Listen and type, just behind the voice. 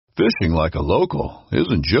Fishing like a local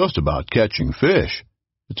isn't just about catching fish.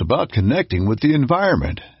 It's about connecting with the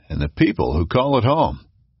environment and the people who call it home.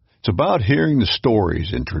 It's about hearing the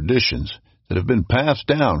stories and traditions that have been passed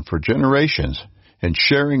down for generations and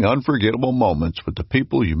sharing unforgettable moments with the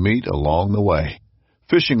people you meet along the way.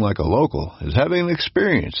 Fishing like a local is having an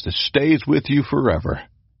experience that stays with you forever.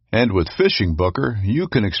 And with Fishing Booker, you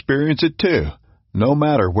can experience it too, no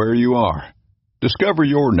matter where you are. Discover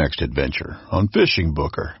your next adventure on Fishing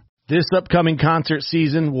Booker. This upcoming concert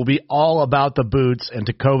season will be all about the boots, and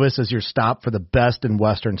Tecovas is your stop for the best in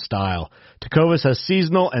Western style. Tecovas has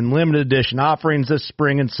seasonal and limited edition offerings this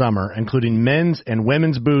spring and summer, including men's and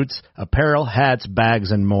women's boots, apparel, hats,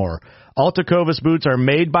 bags, and more. All Tecovas boots are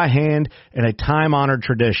made by hand in a time-honored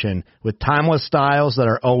tradition with timeless styles that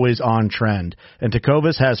are always on trend. And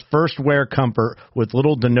Tecovas has first wear comfort with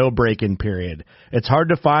little to no break-in period. It's hard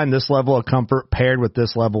to find this level of comfort paired with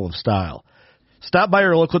this level of style. Stop by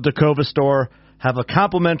your local Tecovas store, have a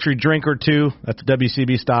complimentary drink or two, that's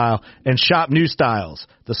WCB style, and shop new styles.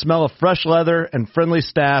 The smell of fresh leather and friendly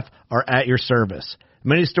staff are at your service.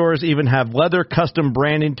 Many stores even have leather custom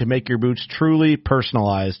branding to make your boots truly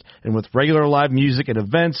personalized. And with regular live music and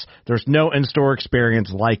events, there's no in-store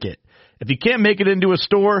experience like it. If you can't make it into a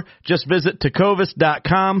store, just visit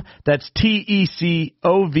tecovas.com. That's TECOVAS.com.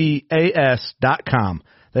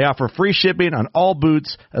 They offer free shipping on all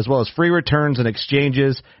boots, as well as free returns and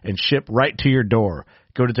exchanges, and ship right to your door.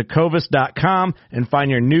 Go to tecovas.com and find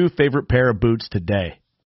your new favorite pair of boots today.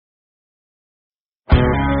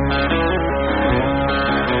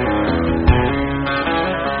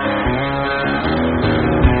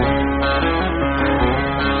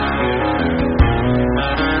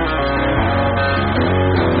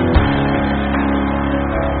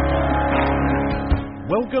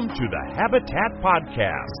 Welcome to the Habitat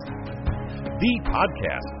Podcast, the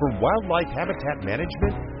podcast for wildlife habitat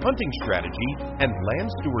management, hunting strategy, and land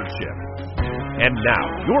stewardship. And now,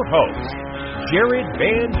 your host, Jared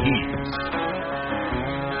Van Hees.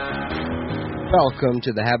 Welcome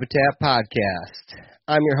to the Habitat Podcast.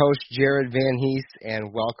 I'm your host, Jared Van Hees,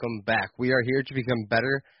 and welcome back. We are here to become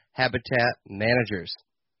better habitat managers.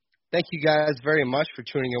 Thank you guys very much for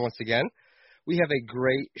tuning in once again. We have a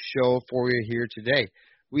great show for you here today.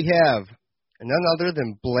 We have none other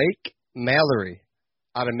than Blake Mallory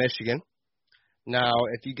out of Michigan. Now,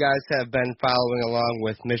 if you guys have been following along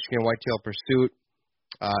with Michigan Whitetail Pursuit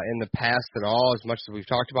in the past at all, as much as we've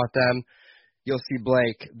talked about them, you'll see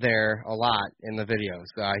Blake there a lot in the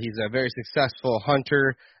videos. He's a very successful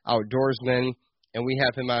hunter, outdoorsman, and we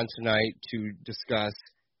have him on tonight to discuss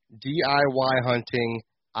DIY hunting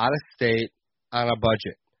out of state on a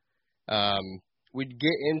budget. We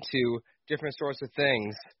get into different sorts of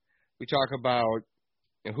things. We talk about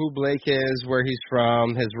who Blake is, where he's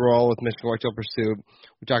from, his role with Michigan Whitetail Pursuit.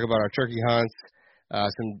 We talk about our turkey hunts,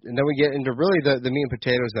 and then we get into really the meat and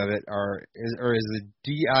potatoes of it, is the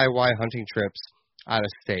DIY hunting trips out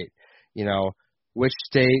of state. You know, which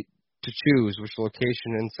state to choose, which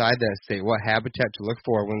location inside that state, what habitat to look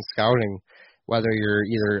for when scouting, whether you're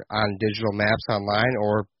either on digital maps online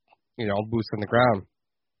or, boots on the ground.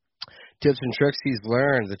 Tips and tricks he's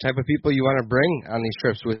learned, the type of people you want to bring on these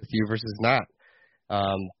trips with you versus not.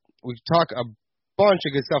 We talk a bunch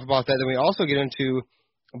of good stuff about that. Then we also get into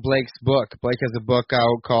Blake's book. Blake has a book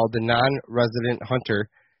out called The Non-Resident Hunter.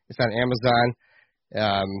 It's on Amazon.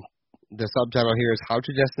 The subtitle here is How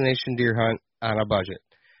to Destination Deer Hunt on a Budget.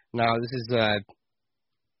 Now, this is a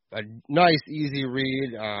nice, easy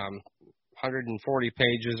read, 140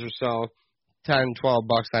 pages or so, $10, $12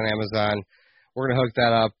 on Amazon. We're going to hook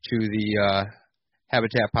that up to the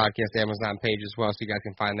Habitat Podcast Amazon page as well, so you guys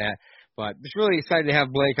can find that. But just really excited to have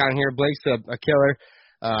Blake on here. Blake's a killer,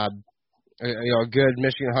 a good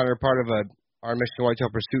Michigan hunter, part of our Michigan Whitetail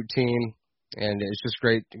Pursuit team, and it's just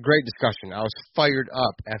great discussion. I was fired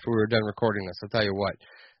up after we were done recording this. I'll tell you what.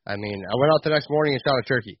 I mean, I went out the next morning and shot a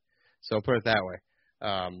turkey, so put it that way.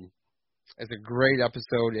 It's a great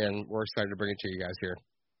episode, and we're excited to bring it to you guys here.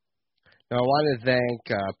 Now, I want to thank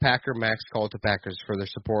Packer Max Cultipackers for their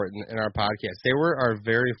support in our podcast. They were our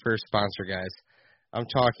very first sponsor, guys. I'm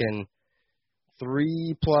talking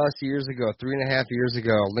 3+ years ago, 3.5 years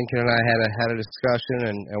ago. Lincoln and I had a discussion,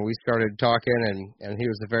 and we started talking, and he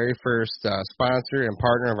was the very first sponsor and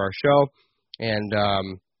partner of our show, and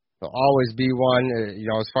he'll always be one.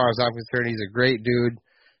 As far as I'm concerned, he's a great dude,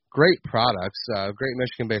 great products, great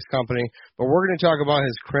Michigan-based company. But we're going to talk about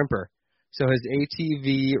his crimper. So his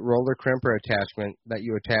ATV roller crimper attachment that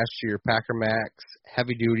you attach to your Packer Max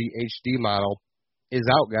Heavy Duty HD model is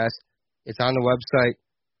out, guys. It's on the website.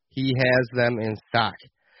 He has them in stock.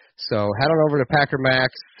 So head on over to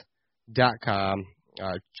packermax.com.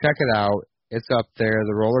 check it out. It's up there,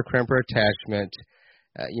 the roller crimper attachment.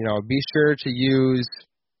 Be sure to use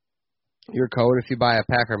your code if you buy a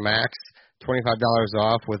Packer Max, $25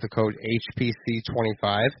 off with the code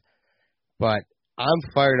HPC25. But I'm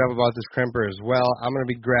fired up about this crimper as well. I'm going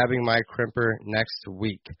to be grabbing my crimper next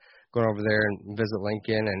week, going over there and visit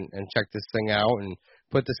Lincoln and check this thing out and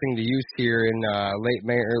put this thing to use here in late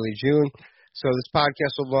May, early June. So this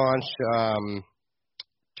podcast will launch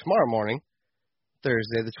tomorrow morning,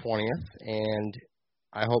 Thursday the 20th, and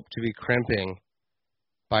I hope to be crimping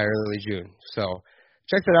by early June. So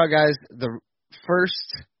check that out, guys. The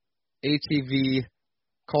first ATV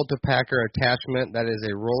Cultipacker attachment that is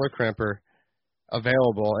a roller crimper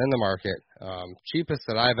available in the market, cheapest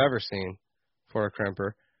that I've ever seen for a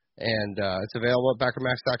crimper, and it's available at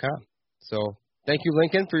PackerMax.com. So thank you,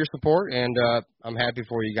 Lincoln, for your support, and I'm happy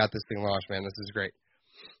for you got this thing launched, man. This is great.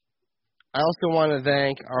 I also want to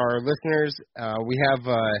thank our listeners. We have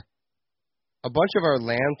a bunch of our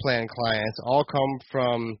land plan clients all come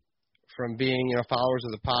from being followers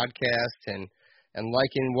of the podcast and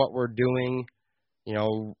liking what we're doing,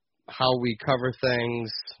 how we cover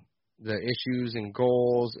things, the issues and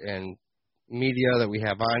goals and media that we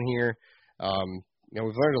have on here.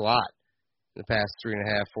 We've learned a lot in the past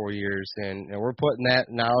 3.5, 4 years, and we're putting that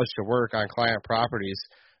knowledge to work on client properties,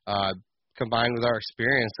 combined with our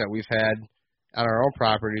experience that we've had on our own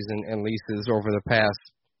properties and leases over the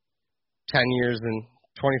past 10 years and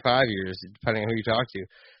 25 years, depending on who you talk to.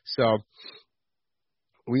 So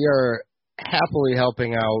we are happily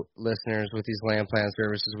helping out listeners with these land plan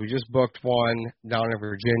services. We just booked one down in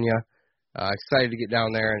Virginia. Excited to get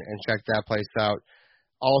down there and check that place out.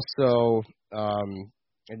 Also,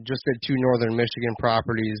 just did 2 northern Michigan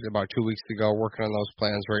properties about 2 weeks ago, working on those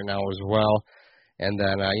plans right now as well. And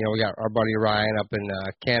then, we got our buddy Ryan up in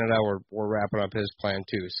Canada. We're wrapping up his plan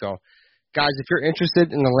too. So, guys, if you're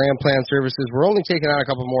interested in the land plan services, we're only taking on a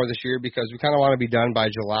couple more this year because we kind of want to be done by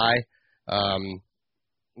July,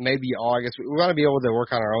 maybe August. We want to be able to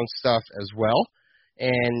work on our own stuff as well.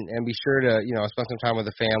 And be sure to, spend some time with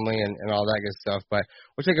the family and all that good stuff. But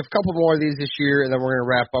we'll take a couple more of these this year, and then we're going to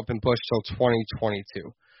wrap up and push till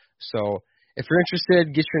 2022. So if you're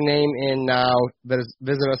interested, get your name in now.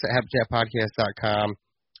 Visit us at habitatpodcast.com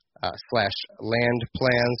 /land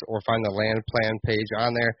plans or find the land plan page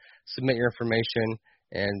on there. Submit your information,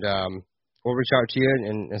 and we'll reach out to you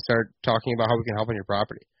and start talking about how we can help on your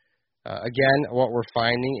property. Again, what we're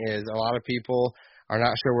finding is a lot of people are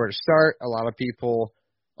not sure where to start. A lot of people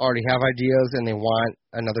already have ideas and they want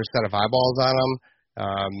another set of eyeballs on them.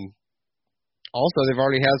 Also, they've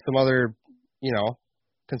already had some other,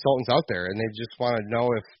 consultants out there, and they just want to know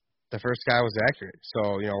if the first guy was accurate.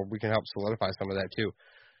 So, we can help solidify some of that too.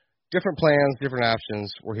 Different plans, different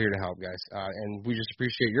options. We're here to help, guys. And we just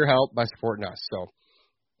appreciate your help by supporting us. So,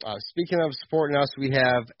 speaking of supporting us, we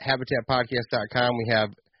have HabitatPodcast.com. We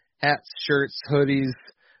have hats, shirts, hoodies,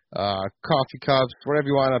 coffee cups, whatever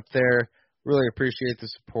you want up there. Really appreciate the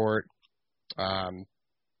support. And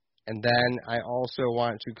then I also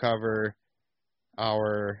want to cover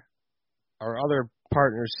our other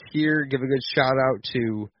partners here. Give a good shout out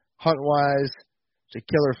to HuntWise, to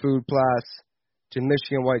Killer Food Plots, to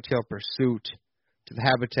Michigan Whitetail Pursuit, to the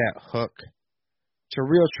Habitat Hook, to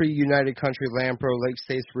Realtree United Country Land Pro, Lake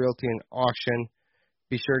States Realty and Auction.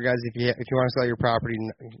 Be sure, guys, if you want to sell your property,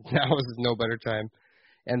 now is no better time.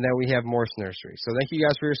 And then we have Morse Nursery. So thank you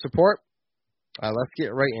guys for your support. Let's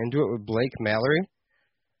get right into it with Blake Mallory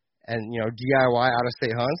and, DIY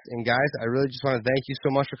out-of-state hunts. And, guys, I really just want to thank you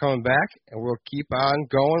so much for coming back, and we'll keep on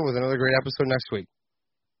going with another great episode next week.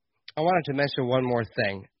 I wanted to mention one more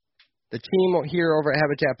thing. The team here over at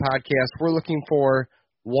Habitat Podcast, we're looking for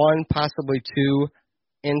 1, possibly 2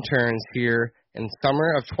 interns here in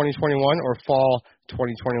summer of 2021 or fall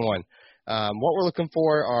 2021. What we're looking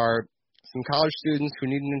for are some college students who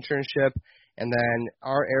need an internship, and then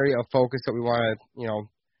our area of focus that we want to,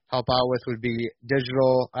 help out with would be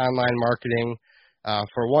digital online marketing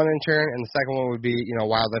for one intern, and the second one would be,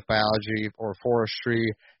 wildlife biology or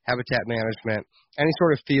forestry, habitat management, any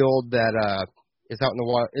sort of field that is out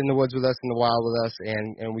in the woods with us, in the wild with us,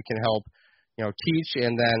 and we can help, teach,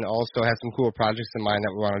 and then also have some cool projects in mind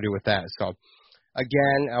that we want to do with that. So,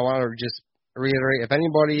 again, I want to just reiterate, if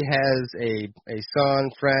anybody has a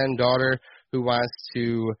son, friend, daughter who wants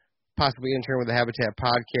to possibly intern with the Habitat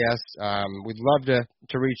Podcast, we'd love to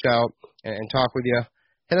reach out and talk with you.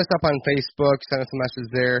 Hit us up on Facebook, send us a message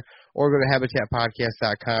there, or go to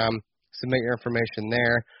habitatpodcast.com, submit your information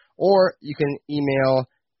there, or you can email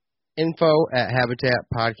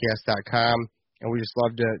info@habitatpodcast.com, and we just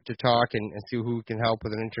love to talk and see who can help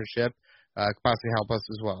with an internship, possibly help us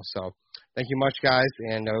as well. So Thank you much, guys,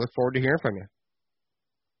 and I look forward to hearing from you.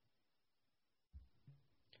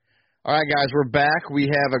 All right, guys, we're back. We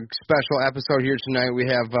have a special episode here tonight. We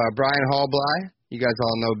have Brian Hallbly. You guys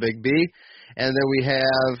all know Big B. And then we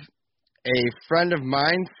have a friend of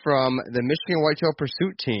mine from the Michigan Whitetail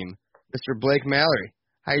Pursuit team, Mr. Blake Mallory.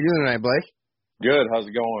 How you doing tonight, Blake? Good. How's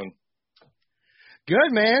it going?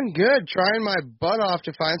 Good, man. Good. Trying my butt off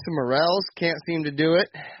to find some morels. Can't seem to do it.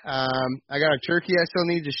 I got a turkey I still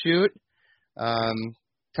need to shoot.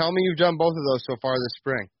 Tell me you've done both of those so far this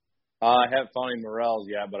spring. I haven't found any morels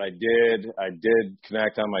yet, but I did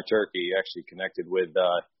connect on my turkey. Actually connected with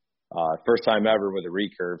first time ever with a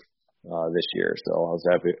recurve this year. So I was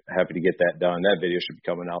happy to get that done. That video should be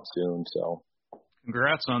coming out soon. So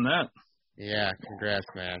congrats on that. Yeah, congrats,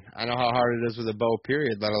 man. I know how hard it is with a bow,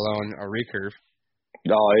 period, let alone a recurve.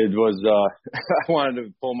 No, it was. I wanted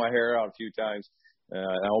to pull my hair out a few times.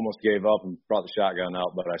 I almost gave up and brought the shotgun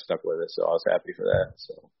out, but I stuck with it, so I was happy for that.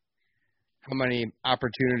 So, how many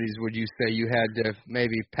opportunities would you say you had to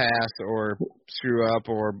maybe pass or screw up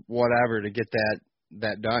or whatever to get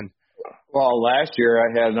that done? Well, last year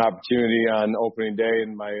I had an opportunity on opening day,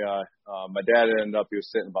 and my dad ended up. He was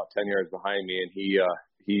sitting about 10 yards behind me, and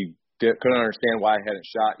he couldn't understand why I hadn't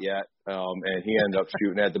shot yet, and he ended up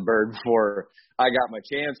shooting at the bird before I got my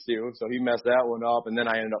chance to. So he messed that one up, and then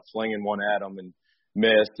I ended up flinging one at him and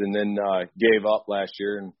missed, and then gave up last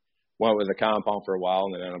year and went with a compound for a while,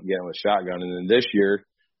 and then ended up getting with a shotgun. And then this year,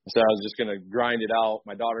 I said I was just going to grind it out.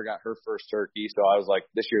 My daughter got her first turkey, so I was like,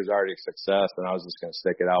 this year's already a success, and I was just going to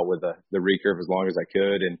stick it out with the recurve as long as I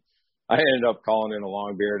could. And I ended up calling in a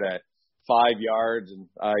long beard at 5 yards, and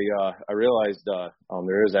I realized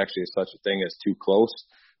there is actually such a thing as too close.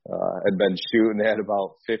 I'd been shooting at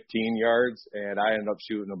about 15 yards, and I ended up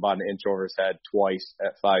shooting about an inch over his head twice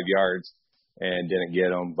at 5 yards and didn't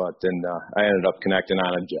get him. But then I ended up connecting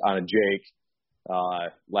on a Jake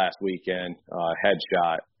last weekend,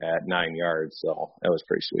 headshot at 9 yards, so that was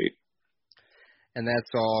pretty sweet. And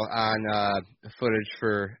that's all on footage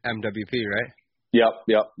for MWP, right?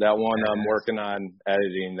 Yep. That one I'm working on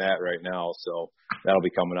editing that right now, so that'll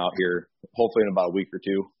be coming out here hopefully in about a week or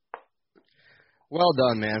two. Well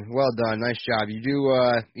done, man. Well done. Nice job. You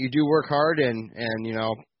do work hard, and you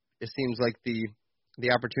know, it seems like the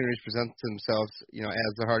opportunities present themselves, you know,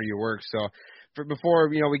 as the harder you work. So before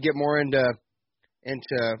we get more into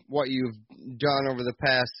what you've done over the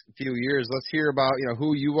past few years, let's hear about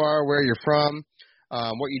who you are, where you're from,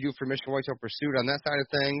 what you do for Michigan Whitetail Pursuit on that side of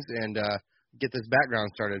things, and get this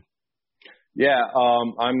background started. Yeah,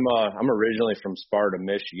 I'm originally from Sparta,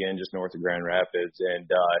 Michigan, just north of Grand Rapids, and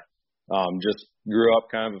just grew up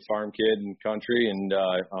kind of a farm kid in country, and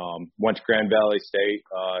went to Grand Valley State,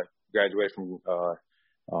 graduated from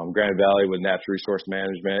Grand Valley with natural resource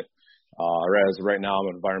management. Right now I'm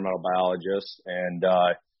an environmental biologist, and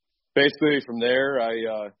basically from there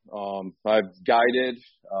I've guided,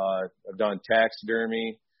 I've done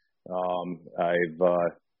taxidermy, I've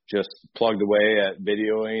just plugged away at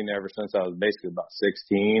videoing ever since I was basically about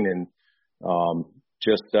 16, and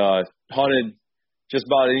just hunted just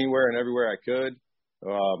about anywhere and everywhere I could,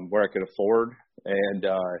 where I could afford, and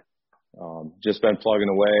just been plugging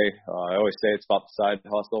away. I always say it's about the side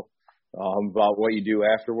hustle, about what you do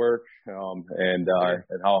after work, and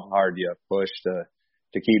how hard you push to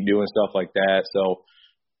keep doing stuff like that. So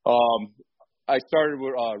I started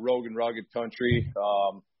with Rogue and Rugged Country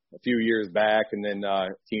a few years back, and then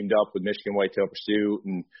teamed up with Michigan Whitetail Pursuit,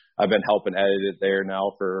 and I've been helping edit it there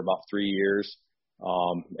now for about 3 years,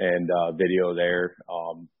 and video there.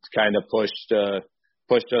 Kind of pushed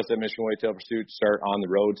us at Michigan Whitetail Pursuit to start On the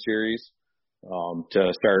Road series,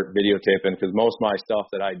 to start videotaping, because most of my stuff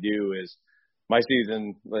that I do is my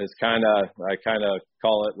season is I kind of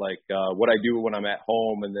call it like what I do when I'm at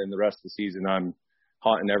home, and then the rest of the season I'm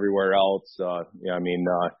hunting everywhere else.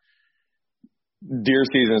 Deer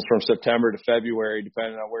season is from September to February,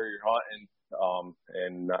 depending on where you're hunting,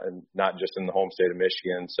 and not just in the home state of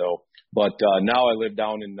Michigan. So, but now I live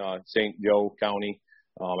down in St. Joe County.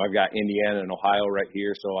 I've got Indiana and Ohio right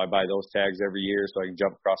here, so I buy those tags every year so I can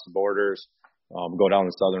jump across the borders, go down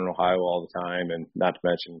to southern Ohio all the time, and not to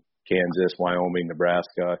mention Kansas, Wyoming,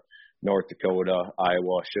 Nebraska, North Dakota,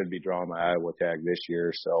 Iowa. Should be drawing my Iowa tag this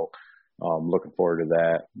year, so looking forward to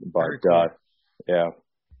that. But cool. Yeah.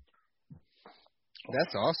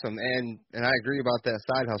 That's awesome, and I agree about that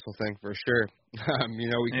side hustle thing for sure.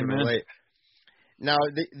 We can Amen. relate. Now,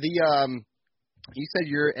 you said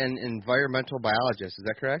you're an environmental biologist, is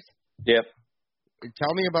that correct? Yep.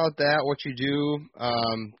 Tell me about that. What you do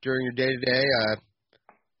during your day to day,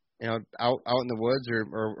 out in the woods,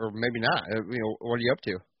 or maybe not. What are you up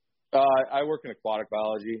to? I work in aquatic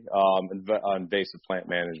biology. Invasive plant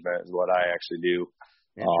management is what I actually do.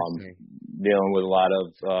 Dealing with a lot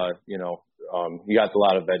of, you got a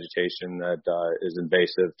lot of vegetation that is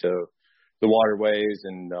invasive to the waterways,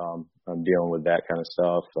 and I'm dealing with that kind of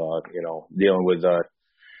stuff. Dealing with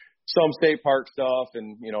some state park stuff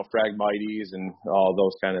and, Phragmites and all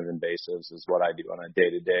those kind of invasives is what I do on a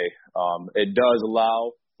day-to-day. It does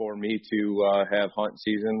allow for me to have hunt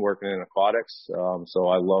season working in aquatics, so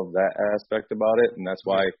I love that aspect about it, and that's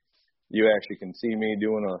why you actually can see me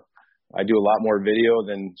I do a lot more video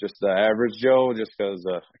than just the average Joe, just because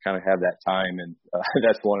I kind of have that time, and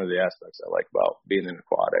that's one of the aspects I like about being in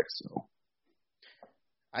aquatics. So.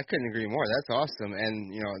 I couldn't agree more. That's awesome.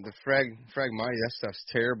 And, the Phragmites, that stuff's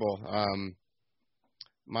terrible.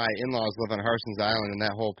 My in-laws live on Harson's Island, and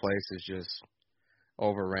that whole place is just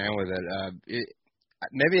overran with it.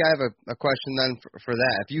 Maybe I have a question then for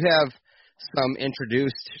that. If you have some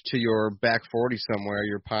introduced to your back 40 somewhere,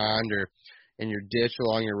 your pond or in your ditch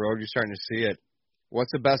along your road, you're starting to see it,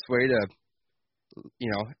 what's the best way to,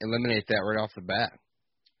 eliminate that right off the bat?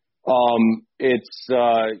 It's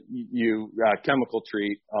chemical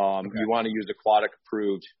treat. Okay. You want to use aquatic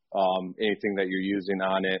approved, anything that you're using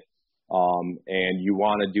on it. And you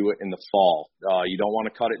want to do it in the fall. You don't want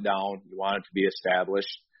to cut it down. You want it to be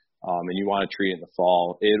established. And you want to treat it in the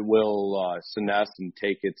fall. It will senesce and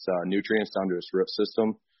take its nutrients down to its root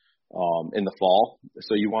system in the fall.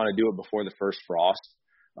 So you want to do it before the first frost.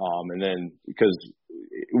 And then, because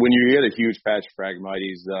when you get a huge patch of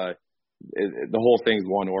Phragmites, the whole thing's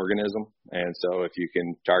one organism, and so if you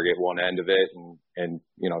can target one end of it and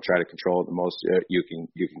try to control it the most, you can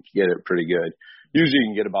get it pretty good. Usually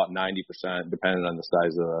you can get about 90%, depending on the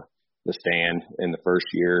size of the stand in the first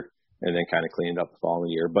year, and then kind of clean it up the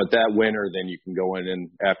following year. But that winter, then you can go in, and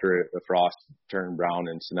after the frost turn brown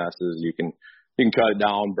and senesces, you can cut it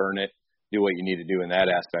down, burn it, do what you need to do in that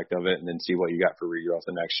aspect of it, and then see what you got for regrowth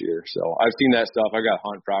the next year. So I've seen that stuff. I've got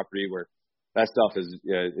hunt property where that stuff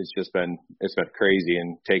it's been crazy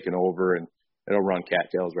and taken over, and it'll run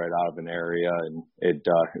cattails right out of an area, and it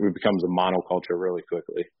becomes a monoculture really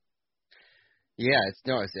quickly. Yeah,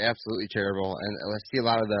 it's absolutely terrible, and I see a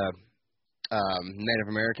lot of the Native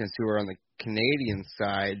Americans who are on the Canadian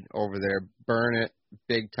side over there burn it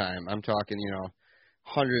big time. I'm talking,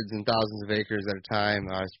 hundreds and thousands of acres at a time.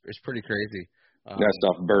 It's pretty crazy. That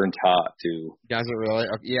stuff burns hot too. Does it really?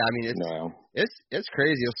 Yeah, I mean it's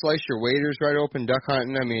crazy. You'll slice your waders right open duck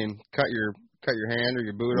hunting. I mean, cut your hand or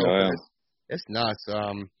your boot open. Yeah. It's nuts.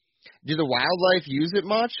 Do the wildlife use it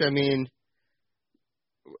much? I mean,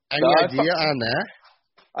 any idea on that?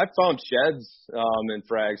 I found sheds in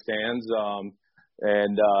frag stands,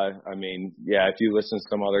 and I mean, yeah, if you listen to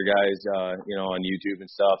some other guys, on YouTube and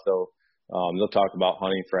stuff, they'll talk about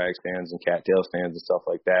hunting frag stands and cattail stands and stuff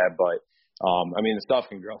like that, but. I mean, the stuff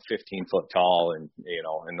can grow 15 foot tall and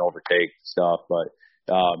overtake stuff, but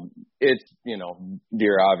it's,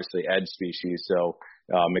 deer are obviously edge species, so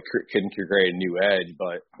it can create a new edge,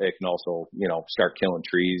 but it can also, start killing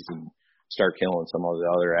trees and start killing some of the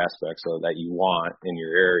other aspects that you want in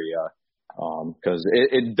your area. Because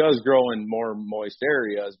it does grow in more moist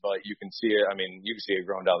areas, but you can see it. I mean, you can see it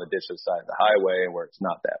growing down the ditch to the side of the highway where it's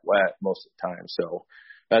not that wet most of the time. So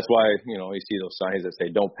that's why, you see those signs that say,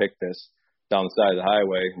 don't pick this down the side of the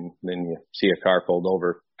highway, and then you see a car pulled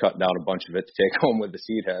over, cut down a bunch of it to take home with the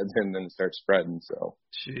seed heads, and then it starts spreading. So,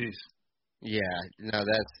 jeez, yeah, no,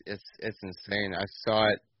 it's insane. I saw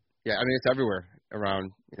it. Yeah, I mean it's everywhere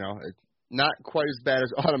around. Not quite as bad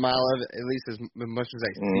as Autumn Olive, at least as much as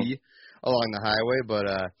I see along the highway.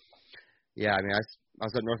 But yeah, I mean I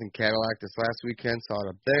was up north in Cadillac this last weekend, saw it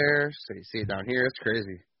up there. So you see it down here. It's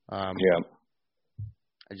crazy. Yeah.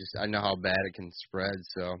 I know how bad it can spread.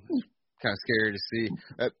 So. Kind of scary to see.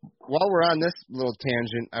 While we're on this little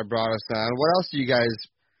tangent I brought us on, what else do you guys,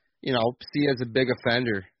 see as a big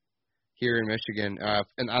offender here in Michigan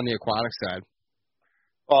and on the aquatic side?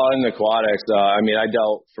 Well, in the aquatics, I mean, I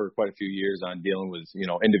dealt for quite a few years on dealing with,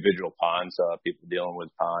 individual ponds, people dealing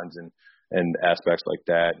with ponds and aspects like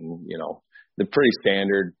that. And, the pretty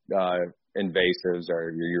standard invasives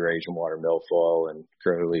are your Eurasian water milfoil and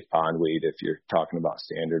curly pondweed if you're talking about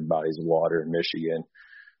standard bodies of water in Michigan.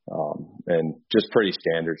 And just pretty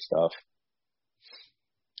standard stuff.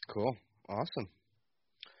 Cool. Awesome.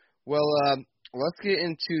 Well, let's get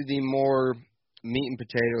into the more meat and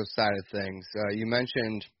potatoes side of things. You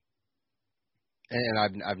mentioned, and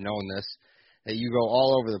I've known this, that you go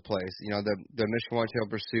all over the place. The Michigan Whitetail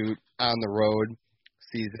Pursuit on the road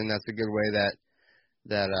season. That's a good way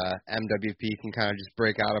that MWP can kind of just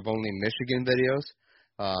break out of only Michigan videos.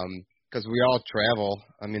 because we all travel.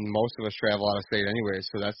 I mean, most of us travel out of state anyway,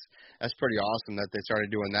 so that's pretty awesome that they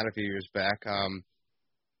started doing that a few years back.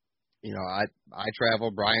 You know, I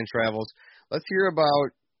travel, Brian travels. Let's hear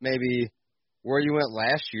about maybe where you went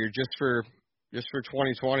last year, just for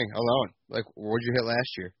 2020 alone. Like, where'd you hit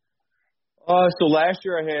last year? So last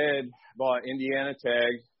year I had bought Indiana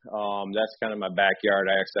tag. That's kind of my backyard.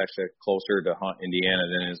 I actually closer to hunt Indiana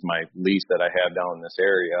than is my lease that I have down in this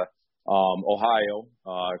area. Ohio,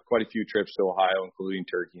 quite a few trips to Ohio, including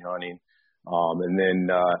turkey hunting. And then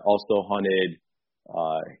also hunted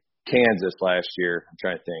Kansas last year. I'm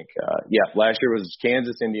trying to think. Last year was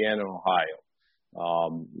Kansas, Indiana, and Ohio.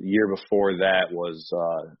 The year before that was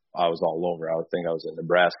I was all over. I would think I was in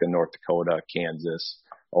Nebraska, North Dakota, Kansas,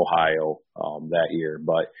 Ohio that year.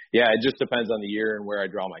 But yeah, it just depends on the year and where I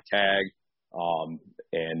draw my tag.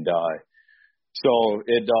 So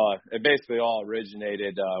it basically all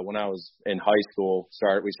originated when I was in high school.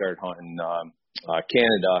 We started hunting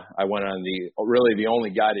Canada. I went on the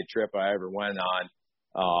only guided trip I ever went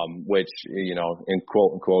on, which, you know, in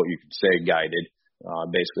quote unquote you could say guided.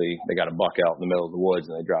 Basically, they got a buck out in the middle of the woods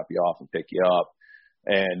and they drop you off and pick you up.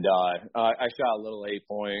 And I shot a little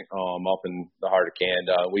 8-point up in the heart of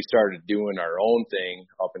Canada. We started doing our own thing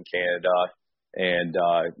up in Canada, and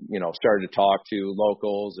you know, started to talk to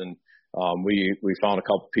locals, and we found a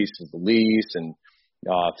couple pieces of lease and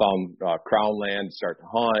found crown land to start to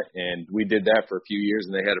hunt, and we did that for a few years,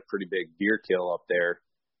 and they had a pretty big deer kill up there.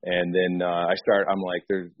 And then I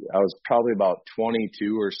was probably about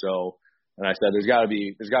 22 or so, and I said there's got to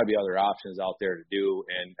be other options out there to do.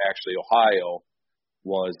 And actually Ohio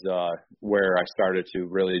was where I started to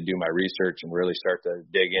really do my research and really start to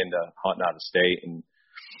dig into hunting out of state. And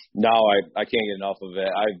now I can't get enough of it.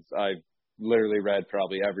 I've literally read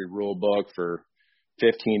probably every rule book for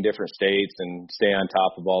 15 different states and stay on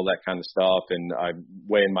top of all that kind of stuff. And I'm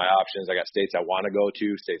weighing my options. I got states I want to go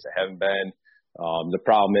to, states I haven't been. The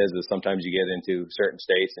problem is sometimes you get into certain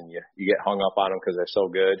states and you get hung up on them because they're so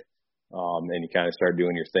good. And you kind of start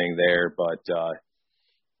doing your thing there. But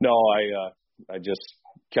no, I just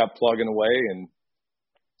kept plugging away and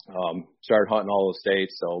started hunting all those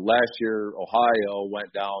states. So last year, Ohio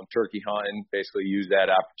went down turkey hunting, basically used that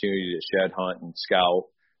opportunity to shed hunt and scout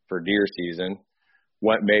for deer season.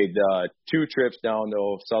 Made 2 trips down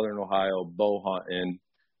to southern Ohio bow hunting.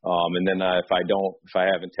 And then if I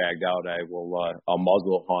haven't tagged out, I'll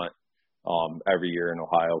muzzle hunt every year in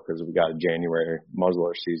Ohio because we got a January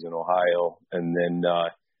muzzler season in Ohio. And then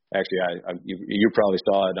actually, you probably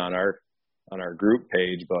saw it on our group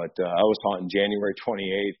page, but I was hunting January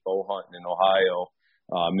 28th, bow hunting in Ohio.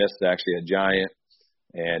 Missed actually a giant,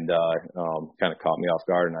 and kind of caught me off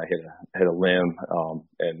guard, and I hit a limb.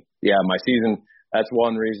 And yeah, my season. That's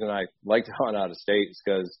one reason I like to hunt out of state, is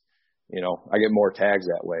because, you know, I get more tags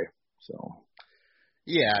that way. So.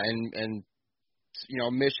 Yeah, and you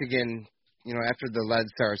know, Michigan, you know, after the lead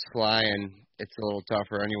starts flying, it's a little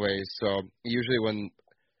tougher anyways. So usually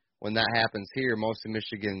when that happens here, most of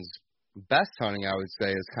Michigan's best hunting, I would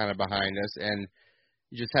say, is kind of behind us. And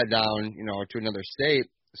you just head down, you know, to another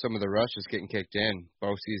state, some of the rush is getting kicked in.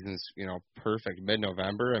 Bow season's, you know, perfect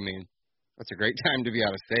mid-November. I mean, that's a great time to be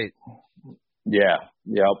out of state. Yeah.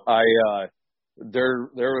 There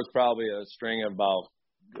was probably a string of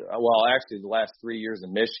actually the last 3 years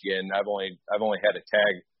in Michigan, I've only had a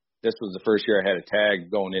tag. This was the first year I had a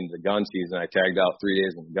tag going into the gun season. I tagged out 3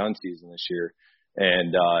 days in the gun season this year.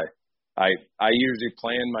 And I usually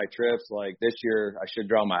plan my trips like this year. I should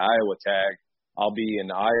draw my Iowa tag. I'll be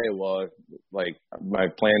in Iowa. Like, my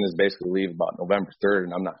plan is basically leave about November 3rd,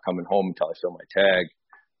 and I'm not coming home until I fill my tag.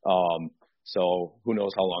 So who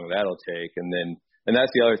knows how long that'll take. And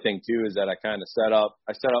that's the other thing too, is that I set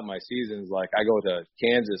up my seasons. Like, I go to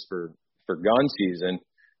Kansas for gun season,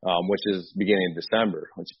 which is beginning of December,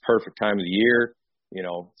 which is perfect time of the year. You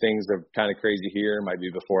know, things are kind of crazy here. Might be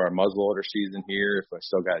before our muzzleloader season here, if I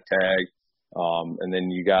still got a tag. And then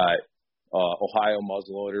you got Ohio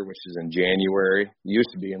muzzleloader, which is in January. It used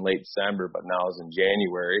to be in late December, but now it's in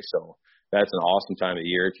January. So that's an awesome time of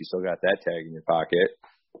year if you still got that tag in your pocket.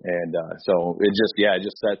 And so it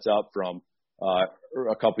just sets up from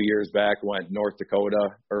a couple years back, went North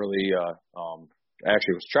Dakota early.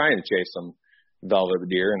 Actually was trying to chase some velvet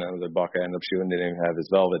deer, and the buck I ended up shooting didn't even have his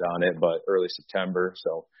velvet on it, but early September.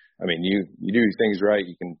 So, I mean, you do things right,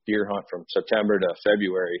 you can deer hunt from September to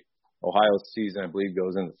February. Ohio's season, I believe,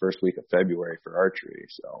 goes in the first week of February for archery.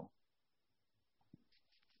 So.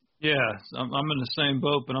 Yeah, I'm in the same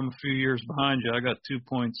boat, but I'm a few years behind you. I got 2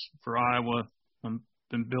 points for Iowa. I've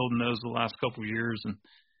been building those the last couple of years, and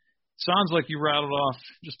it sounds like you rattled off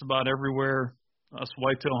just about everywhere us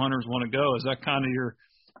whitetail hunters want to go. Is that kind of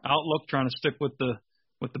outlook, trying to stick with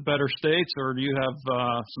the better states, or do you have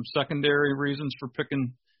some secondary reasons for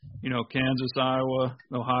picking, Kansas, Iowa,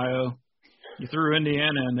 Ohio? You threw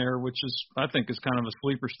Indiana in there, which I think is kind of a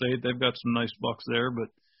sleeper state. They've got some nice bucks there, but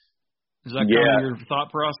is that kind of your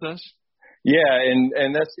thought process? Yeah,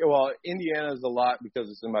 and that's, Indiana is a lot because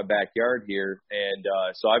it's in my backyard here, and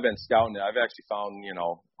so I've been scouting it. I've actually found,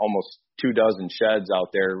 almost 24 sheds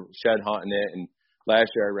out there, shed hunting it, and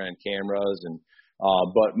last year I ran cameras, and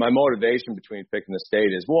but my motivation between picking the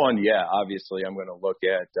state is, one, obviously I'm going to look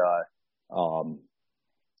at,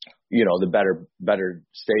 the better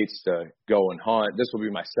states to go and hunt. This will be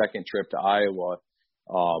my second trip to Iowa,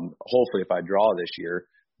 hopefully if I draw this year,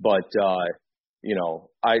 but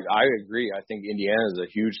I agree. I think Indiana is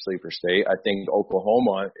a huge sleeper state. I think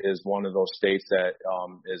Oklahoma is one of those states that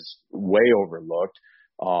is way overlooked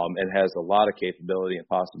and has a lot of capability and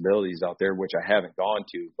possibilities out there, which I haven't gone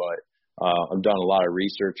to, but I've done a lot of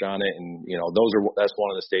research on it, and that's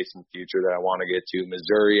one of the states in the future that I want to get to.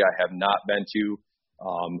 Missouri, I have not been to.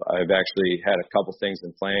 I've actually had a couple things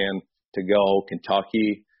in plan to go.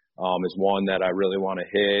 Kentucky is one that I really want to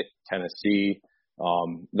hit. Tennessee.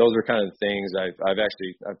 Those are kind of the things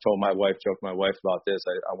I've told my wife, joked my wife about this.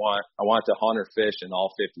 I want to hunt or fish in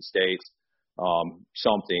all 50 states,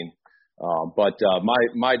 something. But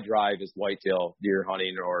my drive is whitetail deer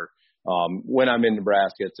hunting, or when I'm in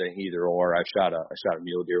Nebraska, it's an either or. I shot a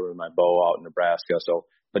mule deer with my bow out in Nebraska. So,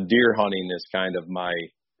 but deer hunting is kind of my,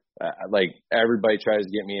 like everybody tries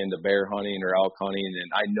to get me into bear hunting or elk hunting.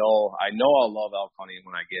 And I know I'll love elk hunting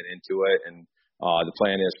when I get into it. And the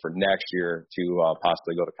plan is for next year to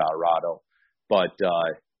possibly go to Colorado, but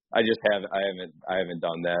I haven't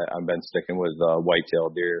done that. I've been sticking with whitetail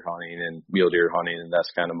deer hunting and mule deer hunting, and that's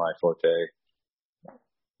kind of my forte.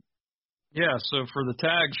 Yeah. So for the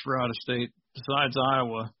tags for out of state, besides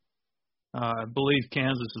Iowa, I believe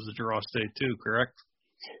Kansas is a draw state too, correct?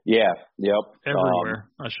 Yeah. Yep. Everywhere,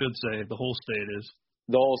 I should say, the whole state is.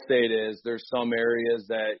 The whole state is. There's some areas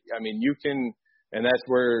that you can. And that's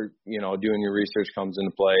where, doing your research comes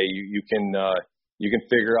into play. You can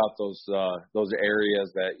figure out those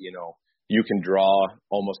areas that, you can draw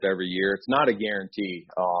almost every year. It's not a guarantee.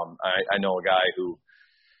 I know a guy who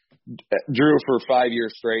drew for 5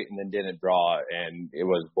 years straight and then didn't draw, and it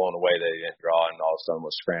was blown away that he didn't draw, and all of a sudden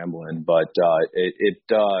was scrambling. But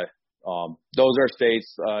those are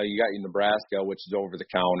states. You got your Nebraska, which is over the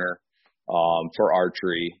counter. For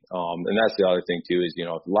archery. And that's the other thing too is, a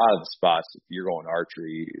lot of the spots, if you're going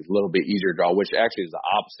archery, is a little bit easier to draw, which actually is the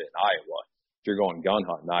opposite in Iowa. If you're going gun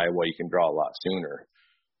hunting in Iowa, you can draw a lot sooner.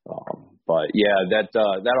 But yeah, that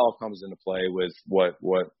all comes into play with what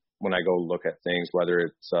when I go look at things, whether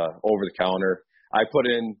it's over the counter. I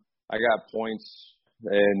got points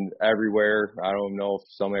in everywhere. I don't know if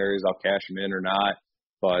some areas I'll cash them in or not,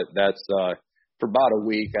 but that's for about a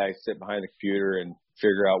week I sit behind the computer and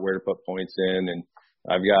figure out where to put points in, and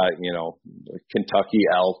I've got Kentucky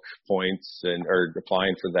elk points or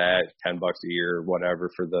applying for that, $10 a year or whatever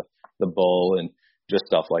for the bull, and just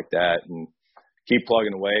stuff like that, and keep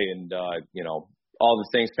plugging away, and all the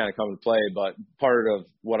things kind of come into play. But part of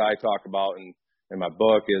what I talk about in my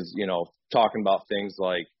book is talking about things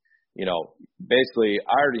like basically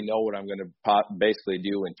I already know what I'm going to basically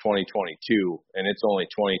do in 2022, and it's only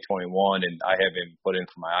 2021, and I haven't even put in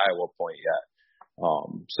for my Iowa point yet.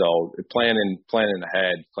 So planning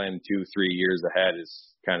ahead, planning 2-3 years ahead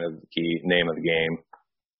is kind of the key name of the game.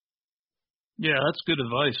 Yeah, that's good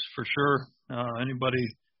advice for sure. Anybody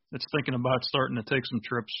that's thinking about starting to take some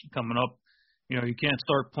trips coming up, you can't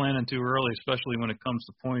start planning too early, especially when it comes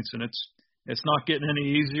to points, and it's not getting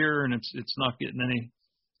any easier, and it's not getting any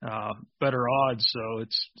better odds. So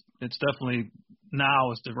it's definitely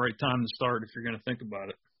now is the right time to start if you're going to think about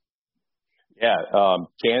it. Yeah,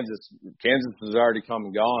 Kansas has already come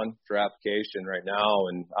and gone for application right now,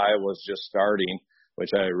 and Iowa's just starting,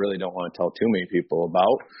 which I really don't want to tell too many people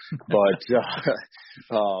about. But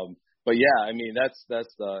yeah,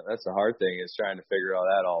 that's the hard thing is trying to figure all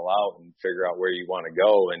that all out and figure out where you want to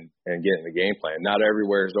go and get in the game plan. Not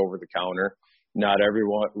everywhere is over the counter. Not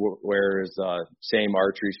everywhere is same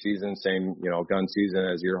archery season, same gun season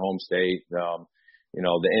as your home state. The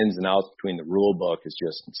ins and outs between the rule book is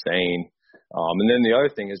just insane. And then the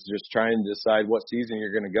other thing is just trying to decide what season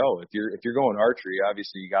you're going to go. If you're going archery,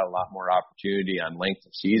 obviously you got a lot more opportunity on length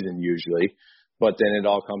of season usually, but then it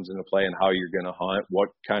all comes into play in how you're going to hunt, what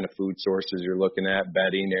kind of food sources you're looking at,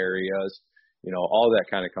 bedding areas, all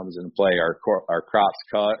that kind of comes into play. Are crops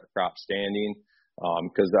cut, crop standing?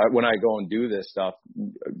 Because when I go and do this stuff,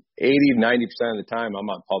 80-90% of the time I'm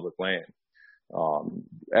on public land.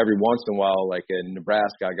 Every once in a while, like in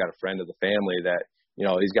Nebraska, I got a friend of the family that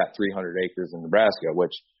he's got 300 acres in Nebraska,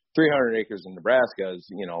 which 300 acres in Nebraska is,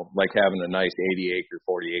 like having a nice 80-acre,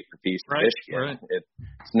 40-acre piece in Michigan. Right.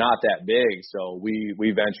 It's not that big. So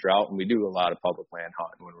we venture out and we do a lot of public land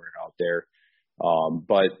hunting when we're out there.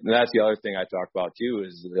 But that's the other thing I talk about too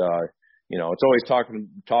is, it's always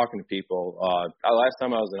talking to people. Last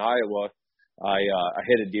time I was in Iowa, I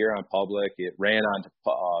hit a deer on public. It ran onto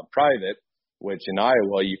private, which in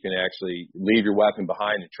Iowa you can actually leave your weapon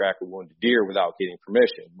behind and track a wounded deer without getting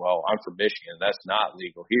permission. Well, I'm from Michigan. That's not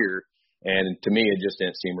legal here. And to me, it just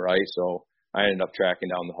didn't seem right. So I ended up tracking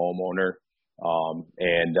down the homeowner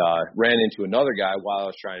and ran into another guy while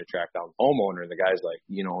I was trying to track down the homeowner. And the guy's like,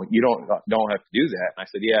 you don't have to do that. And I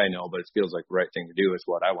said, yeah, I know, but it feels like the right thing to do. It's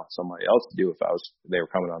what I want somebody else to do if they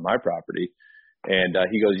were coming on my property. And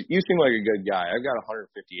he goes, you seem like a good guy. I've got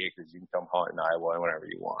 150 acres. You can come hunt in Iowa whenever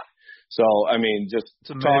you want. So, I mean, just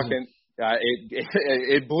talking,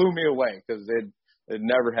 it blew me away because it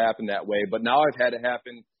never happened that way. But now I've had it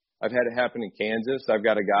happen in Kansas. I've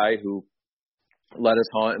got a guy who let us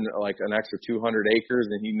hunt in like an extra 200 acres,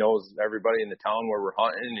 and he knows everybody in the town where we're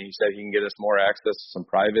hunting. And he said he can get us more access to some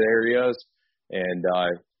private areas. And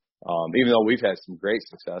even though we've had some great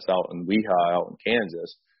success out in Weha, out in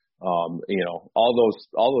Kansas, all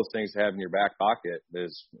those things to have in your back pocket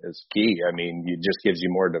is key. I mean, it just gives you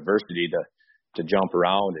more diversity to jump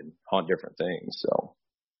around and hunt different things. So.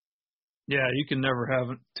 Yeah, you can never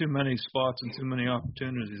have too many spots and too many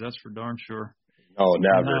opportunities. That's for darn sure. No,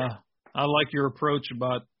 never. And, I like your approach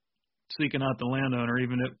about seeking out the landowner,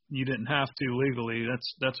 even if you didn't have to legally.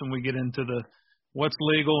 That's when we get into the what's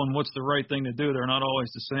legal and what's the right thing to do. They're not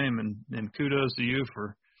always the same, and kudos to you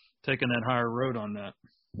for taking that higher road on that.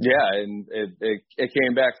 Yeah, and it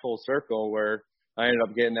came back full circle where I ended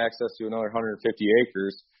up getting access to another 150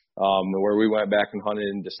 acres where we went back and hunted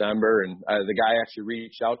in December. And the guy actually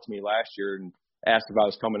reached out to me last year and asked if I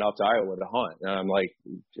was coming out to Iowa to hunt. And I'm like,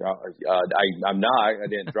 I'm not. I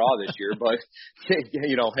didn't draw this year, but,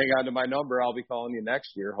 hang on to my number. I'll be calling you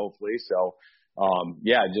next year, hopefully. So,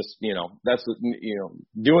 that's,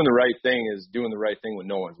 doing the right thing is doing the right thing when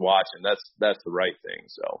no one's watching. That's the right thing.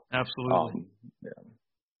 So. Absolutely. Yeah.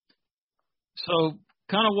 So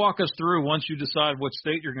kind of walk us through once you decide what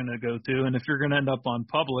state you're going to go to, and if you're going to end up on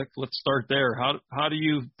public, let's start there. How do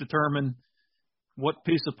you determine what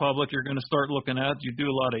piece of public you're going to start looking at? Do you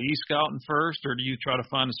do a lot of e-scouting first, or do you try to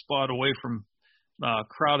find a spot away from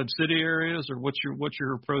crowded city areas, or what's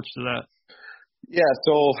your approach to that? Yeah,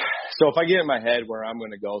 so if I get in my head where I'm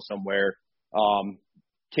going to go somewhere,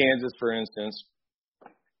 Kansas, for instance,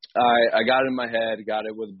 I got it in my head, got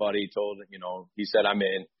it with a buddy, he said, I'm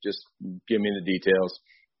in, just give me the details.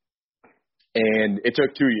 And it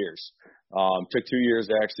took 2 years. Took 2 years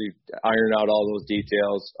to actually iron out all those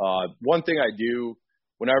details. One thing I do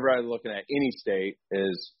whenever I'm looking at any state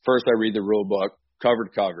is first I read the rule book cover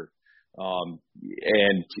to cover.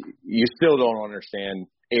 And you still don't understand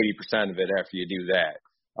 80% of it after you do that.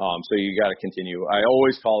 So you got to continue. I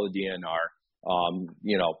always call the DNR.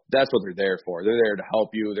 That's what they're there for. They're there to help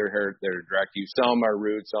you. They're there to direct you. Some are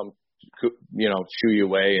rude, some, shoo you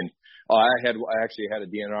away. And I actually had a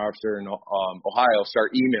DNR officer in Ohio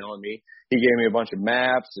start emailing me. He gave me a bunch of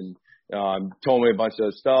maps and told me a bunch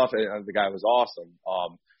of stuff. And the guy was awesome.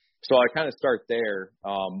 So I kind of start there.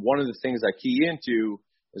 One of the things I key into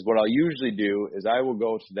is what I'll usually do is I will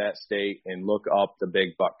go to that state and look up the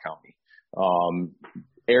big buck county.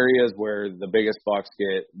 Areas where the biggest bucks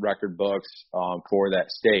get record books for that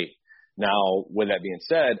state. Now, with that being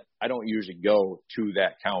said, I don't usually go to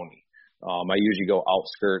that county. I usually go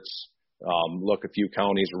outskirts, look a few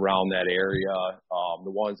counties around that area,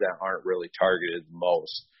 the ones that aren't really targeted the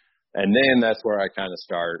most. And then that's where I kind of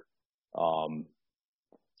start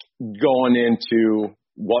going into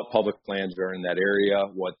what public lands are in that area,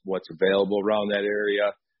 what's available around that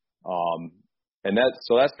area. And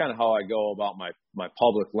that's kind of how I go about my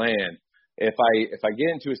public land. If I get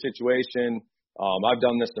into a situation, I've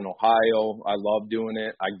done this in Ohio. I love doing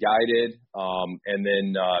it. I guided. And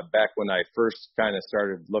then back when I first kind of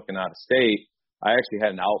started looking out of state, I actually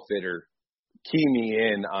had an outfitter key me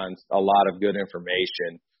in on a lot of good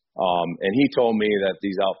information. And he told me that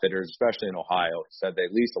these outfitters, especially in Ohio, said they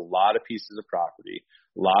lease a lot of pieces of property.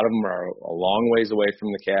 A lot of them are a long ways away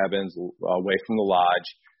from the cabins, away from the lodge.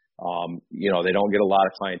 They don't get a lot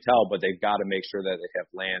of clientele, but they've got to make sure that they have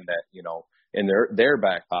land that, in their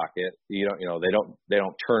back pocket, they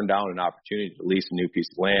don't turn down an opportunity to lease a new piece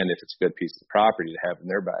of land if it's a good piece of property to have in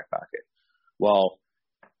their back pocket. Well,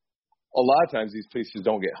 a lot of times these pieces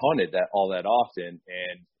don't get hunted all that often.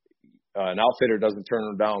 And an outfitter doesn't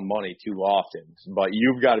turn down money too often, but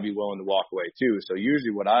you've got to be willing to walk away too. So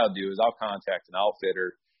usually what I'll do is I'll contact an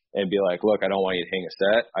outfitter and be like, look, I don't want you to hang a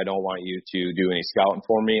set. I don't want you to do any scouting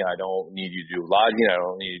for me. I don't need you to do lodging. I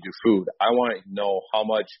don't need you to do food. I want to know how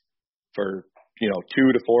much for, 2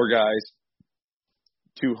 to 4 guys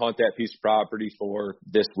to hunt that piece of property for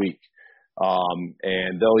this week.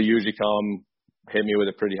 And they'll usually come hit me with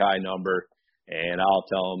a pretty high number, and I'll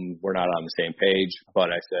tell them we're not on the same page. But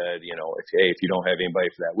I said, if you don't have anybody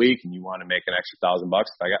for that week and you want to make an extra $1,000,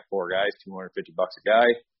 if I got 4 guys, $250 a guy,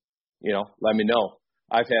 let me know.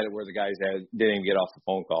 I've had it where the guys didn't get off the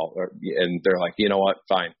phone call, and they're like, you know what,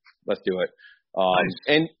 fine, let's do it. Nice.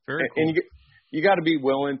 And you got to be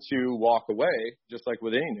willing to walk away, just like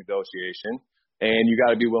with any negotiation, and you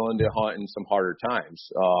got to be willing to hunt in some harder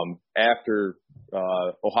times. After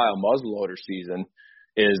Ohio muzzleloader season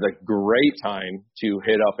is a great time to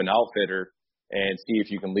hit up an outfitter and see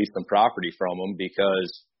if you can lease some property from them,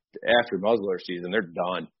 because after muzzleloader season, they're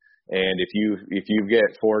done. And if you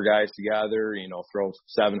get 4 guys together, throw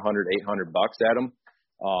 $700, $800 at them,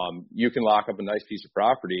 you can lock up a nice piece of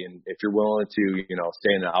property. And if you're willing to,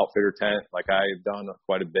 stay in an outfitter tent like I've done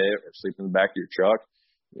quite a bit, or sleep in the back of your truck,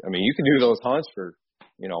 I mean, you can do those hunts for,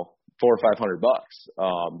 $400 or $500,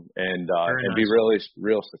 and be really,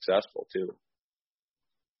 real successful too.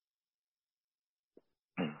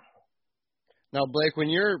 Now, Blake, when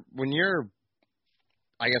you're,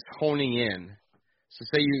 I guess, honing in. So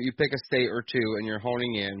say you pick a state or two and you're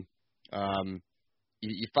honing in,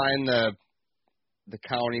 you find the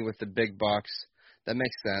county with the big bucks. That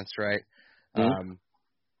makes sense, right? Mm-hmm.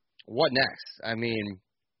 What next? I mean,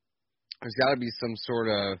 there's got to be some sort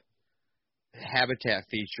of habitat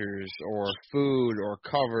features or food or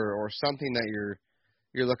cover or something that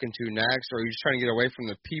you're looking to next, or are you just trying to get away from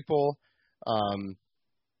the people?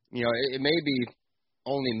 It may be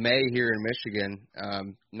only May here in Michigan,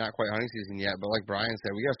 not quite hunting season yet, but like Brian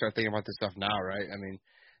said, we got to start thinking about this stuff now, right? I mean,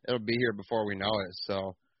 it'll be here before we know it.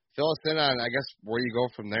 So fill us in on, I guess, where you go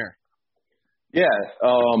from there. Yeah,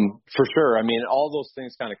 for sure. I mean, all those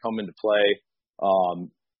things kind of come into play.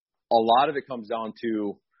 A lot of it comes down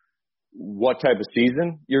to what type of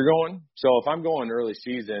season you're going. So if I'm going early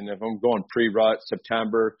season, if I'm going pre-rut,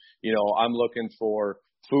 September, I'm looking for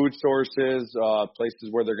food sources,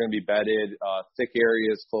 places where they're going to be bedded, thick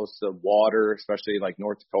areas close to water, especially like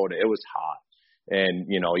North Dakota. It was hot. And,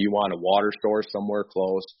 you want a water source somewhere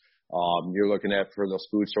close. You're looking at for those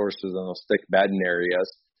food sources and those thick bedding areas.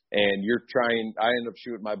 And I end up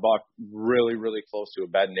shooting my buck really, really close to a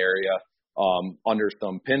bedding area under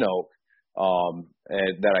some pin oak.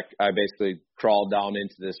 And that I basically crawled down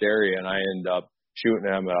into this area, and I ended up shooting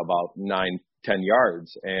them at about 9-10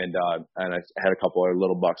 yards, and I had a couple of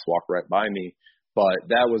little bucks walk right by me. But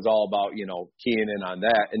that was all about, keying in on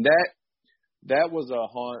that. And that was a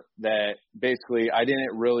hunt that basically I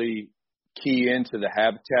didn't really key into the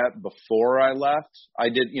habitat before I left. I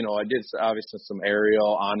did obviously some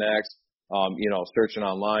aerial, Onyx, searching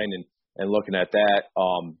online and looking at that.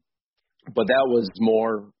 But that was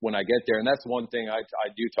more when I get there. And that's one thing I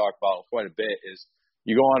do talk about quite a bit is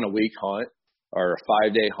you go on a week hunt or a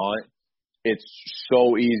 5-day hunt. It's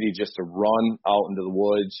so easy just to run out into the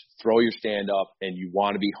woods, throw your stand up, and you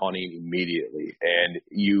want to be hunting immediately. And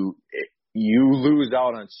you lose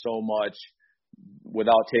out on so much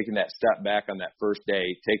without taking that step back on that first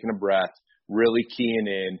day, taking a breath, really keying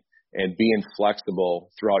in, and being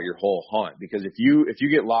flexible throughout your whole hunt. Because if you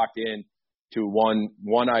get locked in to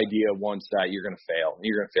one idea, one set, you're going to fail.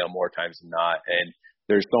 You're going to fail more times than not. And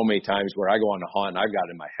there's so many times where I go on a hunt and I've got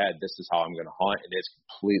in my head, this is how I'm going to hunt, and it's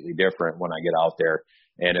completely different when I get out there.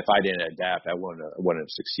 And if I didn't adapt, I wouldn't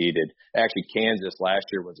have succeeded. Actually, Kansas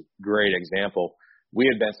last year was a great example.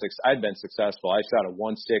 I'd been successful. I shot a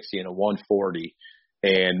 160 and a 140,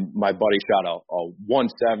 and my buddy shot a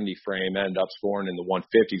 170 frame, ended up scoring in the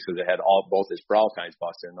 150s because it had both his brow tines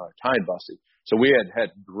busted and another tine busted. So we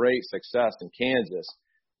had great success in Kansas.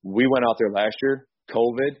 We went out there last year,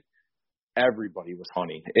 COVID, everybody was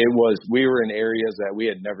hunting. We were in areas that we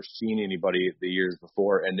had never seen anybody the years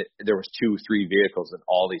before, and there was 2-3 vehicles in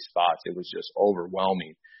all these spots. It was just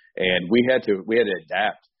overwhelming, and we had to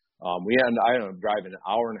adapt. I ended up driving an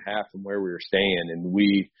hour and a half from where we were staying, and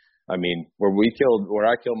where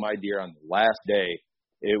I killed my deer on the last day,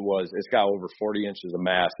 it's got over 40 inches of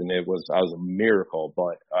mass, and I was a miracle,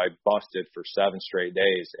 but I busted for 7 straight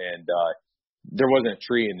days, and there wasn't a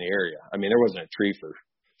tree in the area. I mean, there wasn't a tree for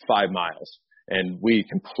 5 miles, and we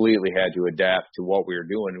completely had to adapt to what we were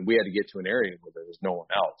doing, and we had to get to an area where there was no one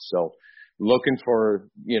else. So looking for,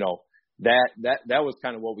 that was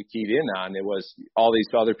kind of what we keyed in on. It was all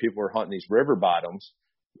these other people were hunting these river bottoms,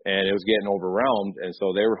 and it was getting overwhelmed, and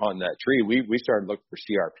so they were hunting that tree. We started looking for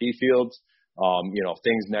CRP fields,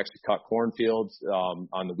 things next to cut cornfields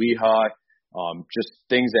on the Weehaw, just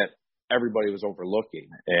things that everybody was overlooking,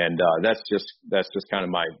 and that's just kind of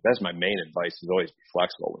my main advice is always be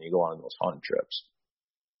flexible when you go on those hunting trips.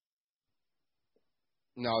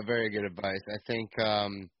 No, very good advice. I think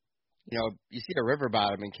you see a river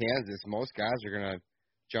bottom in Kansas, most guys are gonna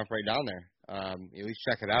jump right down there, at least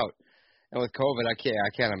check it out. And with COVID, I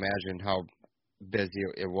can't imagine how busy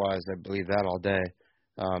it was. I believe that all day.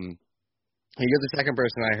 You're the second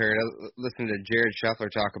person I heard. I listened to Jared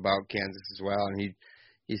Scheffler talk about Kansas as well, and he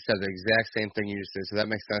said the exact same thing you just did, so that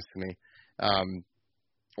makes sense to me.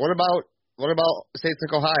 What about states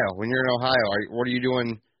like Ohio? When you're in Ohio, what are you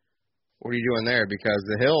doing? What are you doing there? Because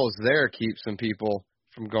the hills there keep some people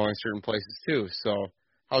from going certain places too. So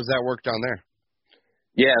how's that work down there?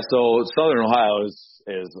 Yeah, so Southern Ohio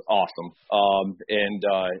is awesome, and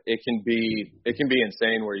it can be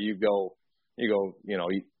insane where you go,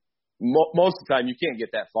 most of the time you can't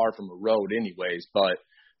get that far from a road anyways, but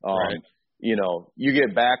right. You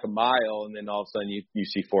get back a mile and then all of a sudden you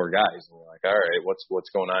see four guys and you're like, all right, what's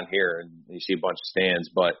going on here? And you see a bunch of stands,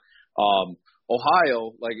 but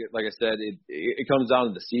Ohio, like I said, it comes down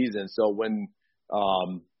to the season. So when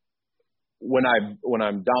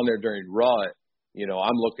I'm down there during rut,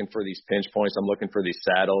 I'm looking for these pinch points. I'm looking for these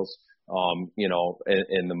saddles,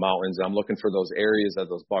 in the mountains. I'm looking for those areas that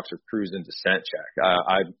those bucks are cruising to scent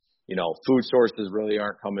check. Food sources really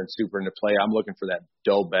aren't coming super into play. I'm looking for that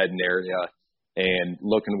doe bedding area and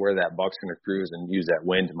looking where that buck's going to cruise and use that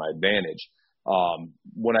wind to my advantage.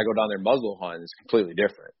 When I go down there muzzle hunting, it's completely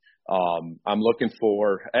different. I'm looking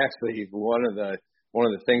for actually one of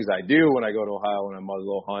the things I do when I go to Ohio when I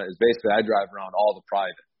muzzle hunt is basically I drive around all the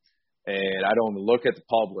private. And I don't look at the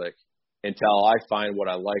public until I find what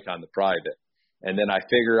I like on the private. And then I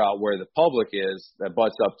figure out where the public is that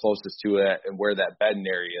butts up closest to it and where that bedding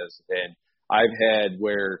area is. And I've had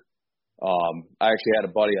where I actually had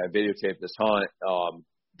a buddy, I videotaped this hunt.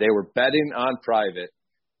 They were bedding on private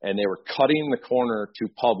and they were cutting the corner to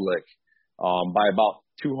public by about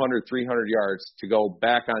 200, 300 yards to go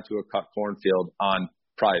back onto a cut cornfield on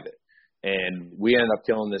private. And we ended up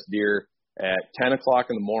killing this deer at 10 o'clock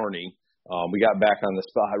in the morning. We got back on the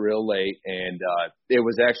spot real late, and it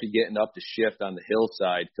was actually getting up to shift on the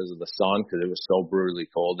hillside because of the sun, because it was so brutally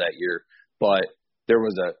cold that year. But there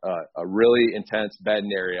was a really intense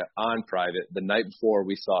bedding area on private. The night before,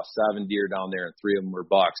 we saw 7 deer down there, and 3 of them were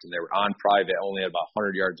bucks, and they were on private only at about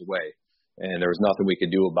 100 yards away. And there was nothing we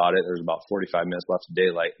could do about it. There was about 45 minutes left of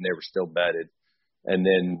daylight, and they were still bedded. And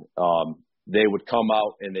then they would come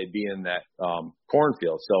out, and they'd be in that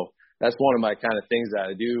cornfield. So that's one of my kind of things that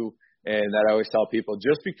I do. And that I always tell people,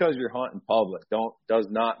 just because you're hunting public does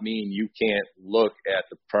not mean you can't look at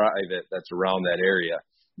the private that's around that area.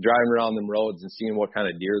 Driving around them roads and seeing what kind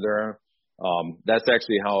of deer there are. That's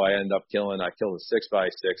actually how I end up killing. I killed a 6x6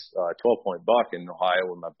 12-point buck in Ohio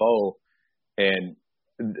with my bow. And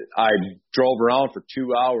I drove around for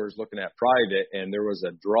 2 hours looking at private, and there was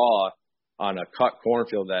a draw on a cut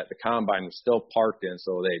cornfield that the combine was still parked in,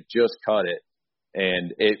 so they just cut it.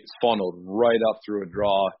 And it funneled right up through a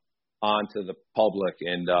draw onto the public,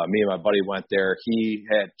 and me and my buddy went there. He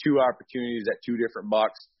had 2 opportunities at 2 different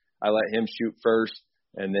bucks. I let him shoot first,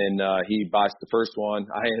 and then he botched the first one.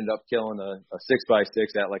 I ended up killing a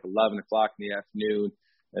 6x6 at like 11 o'clock in the afternoon,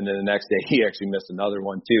 and then the next day he actually missed another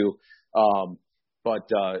one too. But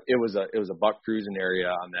it was a buck cruising area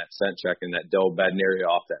on that scent check and that doe bedding area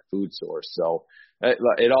off that food source. So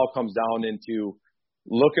it all comes down into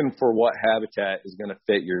looking for what habitat is going to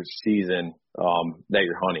fit your season that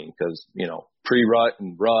you're hunting, because pre-rut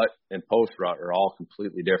and rut and post-rut are all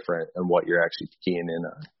completely different in what you're actually keying in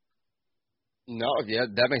on. No, yeah,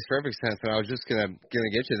 that makes perfect sense, and I was just gonna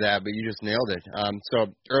get to that, but you just nailed it. So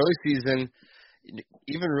early season,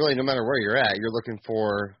 even really no matter where you're at, you're looking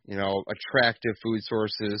for attractive food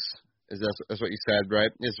sources. That's what you said, right?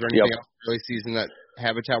 Is there anything else early season that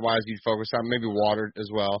habitat-wise you'd focus on? Maybe water as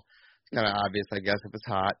well. Kind of obvious, I guess, if it's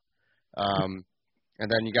hot. And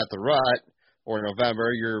then you got the rut, or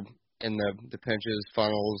November, you're in the pinches,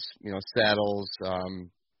 funnels, saddles,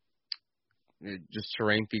 just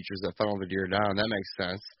terrain features that funnel the deer down. That makes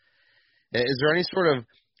sense. Is there any sort of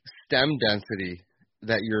stem density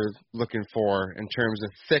that you're looking for in terms of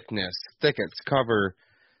thickets, cover,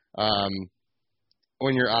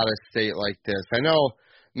 when you're out of state like this? I know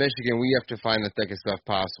Michigan, we have to find the thickest stuff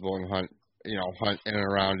possible and hunt in and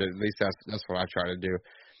around it. At least that's what I try to do.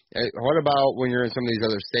 What about when you're in some of these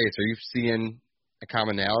other states? Are you seeing a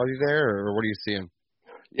commonality there, or what are you seeing?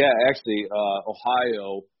 Yeah, actually,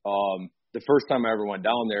 Ohio, the first time I ever went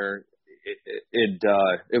down there, it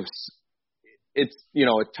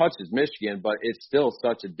touches Michigan, but it's still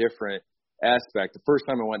such a different aspect. The first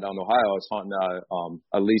time I went down to Ohio, I was hunting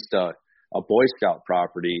at least a Boy Scout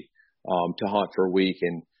property to hunt for a week,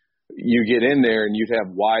 and you get in there and you'd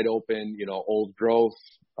have wide open, old growth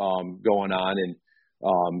going on, and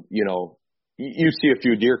you see a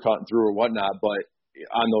few deer cutting through or whatnot, but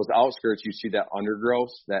on those outskirts you see that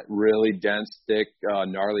undergrowth, that really dense, thick,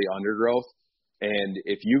 gnarly undergrowth. And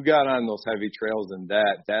if you got on those heavy trails and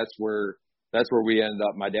that's where we ended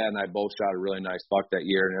up. My dad and I both shot a really nice buck that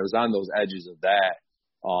year, and it was on those edges of that,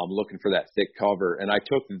 looking for that thick cover. And I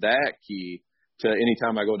took that key to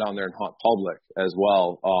anytime I go down there and hunt public as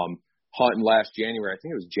well. Hunting last January, I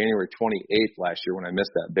think it was January 28th last year when I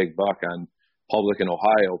missed that big buck on public in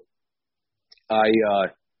Ohio.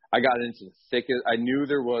 I got into the thickest. I knew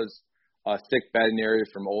there was a thick bedding area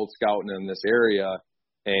from old scouting in this area,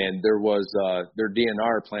 and there was their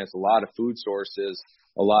DNR plants a lot of food sources,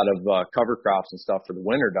 a lot of cover crops and stuff for the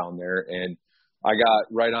winter down there. And I got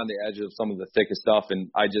right on the edge of some of the thickest stuff, and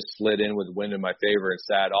I just slid in with the wind in my favor and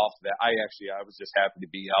sat off of that. I was just happy to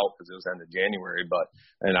be out because it was end of January,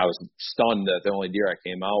 and I was stunned that the only deer I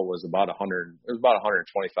came out was about 125,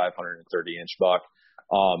 130 inch buck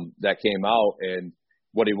that came out. And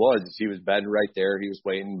what he was is he was bedding right there. He was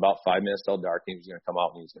waiting about 5 minutes till dark, and he was going to come out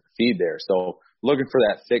and he was going to feed there. So looking for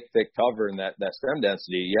that thick cover and that stem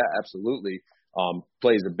density, yeah, absolutely,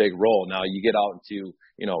 plays a big role. Now you get out into,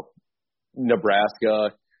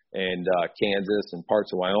 Nebraska and Kansas and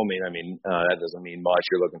parts of Wyoming. I mean, that doesn't mean much.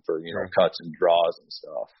 You're looking for, cuts and draws and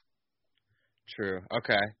stuff. True.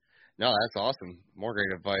 Okay. No, that's awesome. More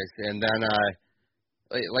great advice. And then,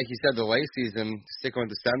 like you said, the late season, sticking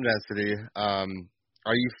with the stem density,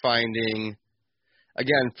 are you finding,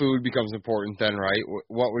 again, food becomes important then, right?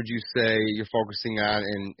 What would you say you're focusing on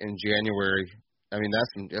in January? I mean,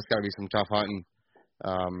 that's got to be some tough hunting.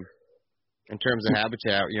 In terms of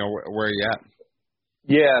habitat, where are you at?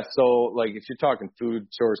 Yeah, so like if you're talking food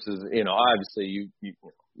sources, obviously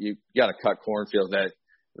you got to cut cornfields. That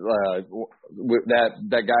guy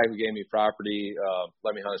who gave me property,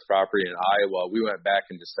 let me hunt his property in Iowa. We went back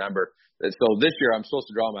in December. So this year I'm supposed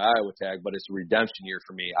to draw my Iowa tag, but it's a redemption year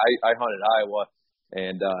for me. I hunted Iowa,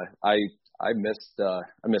 and I missed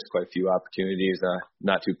quite a few opportunities.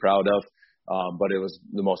 Not too proud of, but it was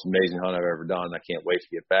the most amazing hunt I've ever done. I can't wait to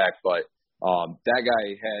get back, but. That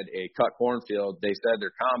guy had a cut cornfield. They said their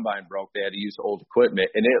combine broke. They had to use old equipment,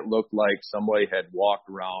 and it looked like somebody had walked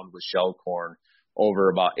around with shell corn over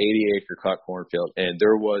about 80-acre cut cornfield, and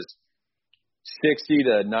there was 60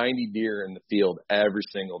 to 90 deer in the field every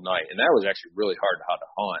single night, and that was actually really hard to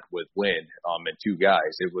hunt with wind and two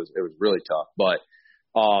guys. It was really tough, but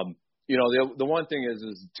the one thing is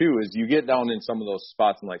you get down in some of those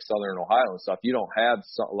spots in like southern Ohio and stuff. You don't have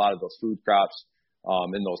a lot of those food crops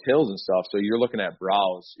in those hills and stuff. So you're looking at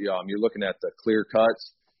browse. You're looking at the clear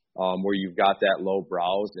cuts where you've got that low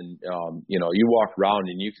browse, and you walk around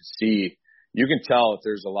and you can tell if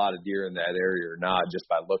there's a lot of deer in that area or not just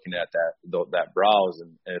by looking at that browse,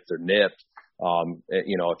 and if they're nipped.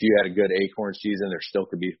 If you had a good acorn season, there still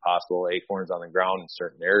could be possible acorns on the ground in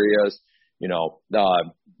certain areas. You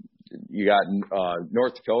got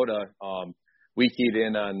North Dakota. We keyed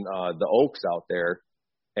in on the oaks out there.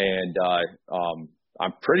 And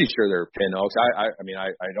I'm pretty sure they're pin oaks. I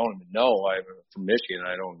don't even know. I'm from Michigan.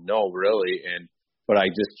 I don't know really. But I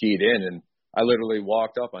just keyed in, and I literally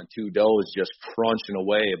walked up on two does just crunching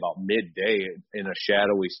away about midday in a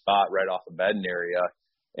shadowy spot right off the bedding area.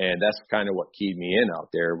 And that's kind of what keyed me in out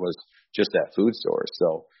there, was just that food source.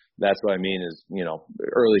 So that's what I mean is,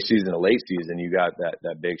 early season to late season, you got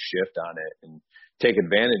that big shift on it, and take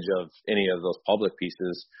advantage of any of those public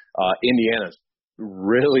pieces. Indiana's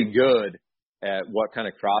really good at what kind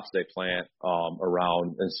of crops they plant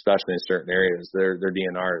around, especially in certain areas. Their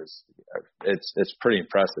DNR it's pretty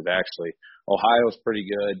impressive actually. Ohio's pretty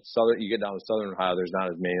good. You get down to southern Ohio, there's not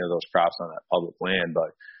as many of those crops on that public land,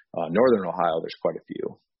 but northern Ohio there's quite a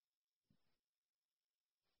few.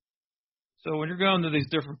 So when you're going to these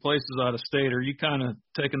different places out of state, are you kind of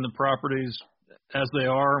taking the properties as they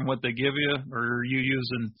are and what they give you, or are you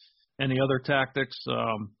using any other tactics?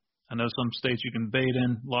 I know some states you can bait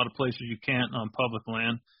in, a lot of places you can't on public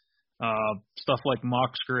land. Stuff like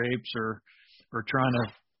mock scrapes or trying to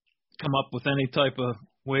come up with any type of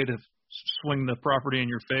way to swing the property in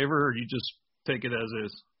your favor, or you just take it as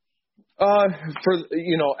is?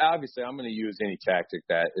 Obviously I'm going to use any tactic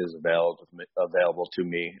that is available to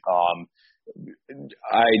me.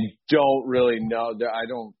 I don't really know. I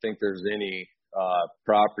don't think there's any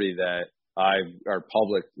property or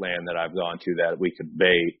public land that I've gone to that we could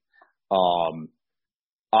bait.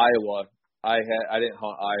 Iowa, I didn't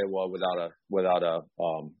hunt Iowa without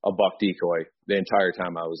a buck decoy the entire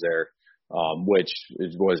time I was there, which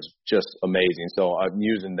was just amazing. So I'm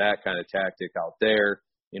using that kind of tactic out there,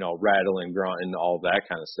 rattling, grunting, all that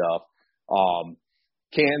kind of stuff.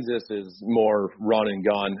 Kansas is more run and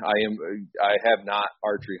gun. I have not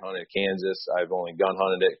archery hunted Kansas. I've only gun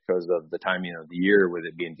hunted it because of the timing of the year, with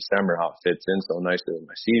it being December, how it fits in so nicely with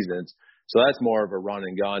my seasons. So that's more of a run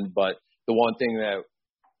and gun. But the one thing that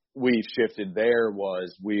we shifted there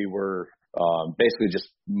was we were basically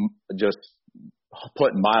just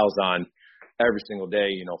putting miles on every single day,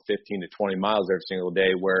 15 to 20 miles every single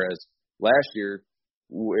day. Whereas last year,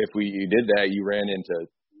 if you did that, you ran into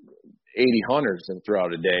 80 hunters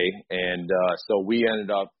throughout a day. And so we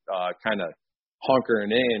ended up kind of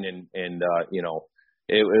hunkering in and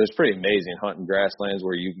it was pretty amazing hunting grasslands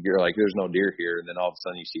where you're like, there's no deer here. And then all of a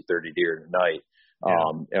sudden you see 30 deer in a night.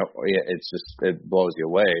 It blows you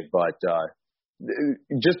away. But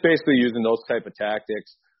just basically using those type of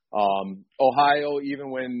tactics. Ohio, even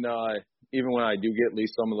when I do get at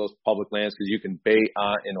least some of those public lands, because you can bait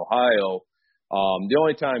in Ohio. The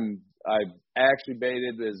only time I've actually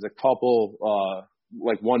baited is a couple,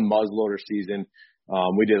 like one muzzleloader season.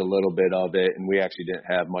 We did a little bit of it, and we actually didn't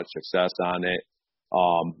have much success on it.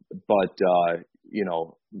 But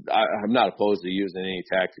I'm not opposed to using any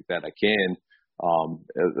tactic that I can,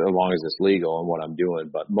 as long as it's legal and what I'm doing.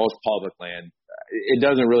 But most public land, it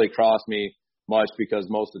doesn't really cross me much, because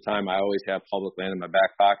most of the time I always have public land in my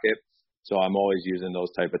back pocket. So I'm always using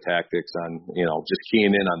those type of tactics on, just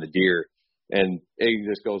keying in on the deer. And it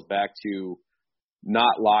just goes back to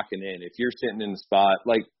not locking in. If you're sitting in the spot,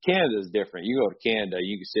 like Canada is different. You go to Canada,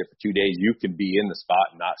 you can sit for 2 days. You can be in the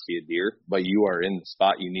spot and not see a deer, but you are in the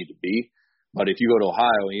spot you need to be. But if you go to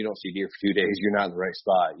Ohio and you don't see deer for 2 days, you're not in the right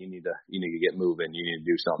spot. You need to get moving. You need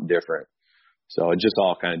to do something different. So it just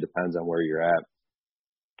all kind of depends on where you're at.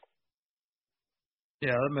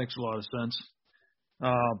 Yeah, that makes a lot of sense.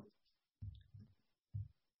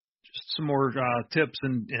 Just some more tips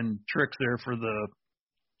and tricks there for the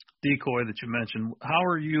decoy that you mentioned. How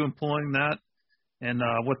are you employing that, and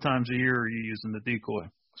what times of year are you using the decoy?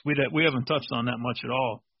 We haven't touched on that much at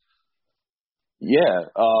all. Yeah.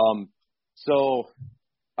 So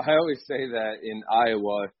I always say that in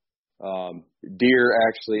Iowa, deer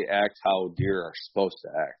actually act how deer are supposed to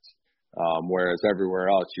act, whereas everywhere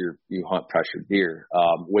else you hunt pressured deer,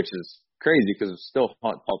 which is crazy because we still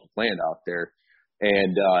hunt public land out there.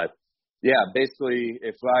 And basically,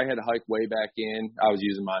 if I had to hike way back in, I was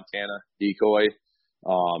using Montana decoy,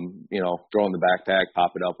 throw in the backpack,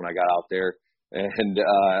 pop it up when I got out there. And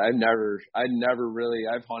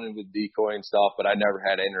I've hunted with decoy and stuff, but I never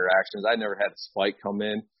had interactions. I never had a spike come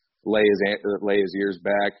in, lay his ears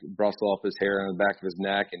back, rustle up his hair on the back of his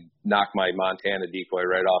neck, and knock my Montana decoy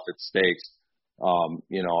right off its stakes.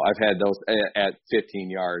 I've had those at 15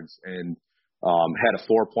 yards, and had a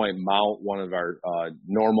 4-point mount, one of our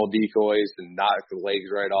normal decoys, and knock the legs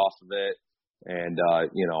right off of it. And,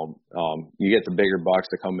 you get the bigger bucks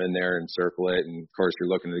to come in there and circle it. And, of course, you're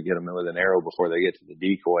looking to get them in with an arrow before they get to the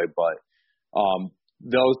decoy. But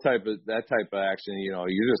that type of action,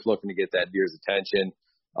 you're just looking to get that deer's attention.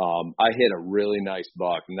 I hit a really nice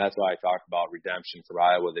buck, and that's why I talked about redemption for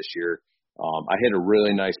Iowa this year. I hit a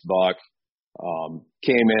really nice buck,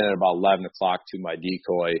 came in at about 11 o'clock to my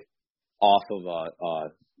decoy off of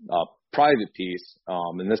a private piece.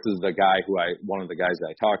 And this is the guy one of the guys that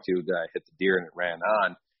I talked to that I hit the deer and it ran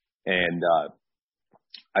on. And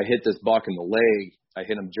I hit this buck in the leg. I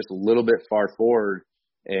hit him just a little bit far forward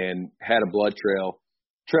and had a blood trail.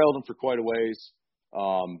 Trailed him for quite a ways.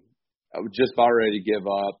 I was just about ready to give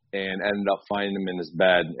up and ended up finding him in his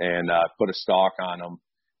bed and put a stalk on him.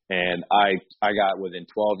 And I got within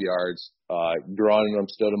 12 yards, grunted him,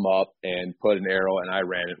 stood him up, and put an arrow, and I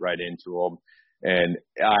ran it right into him. And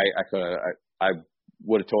I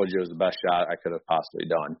would have told you it was the best shot I could have possibly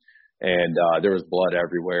done. And there was blood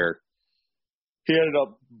everywhere. He ended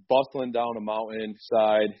up bustling down a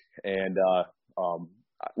mountainside, and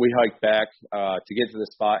we hiked back to get to the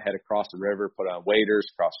spot. Had to cross the river, put on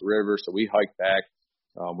waders, cross the river. So we hiked back.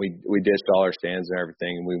 We dished all our stands and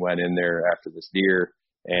everything, and we went in there after this deer.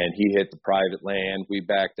 And he hit the private land. We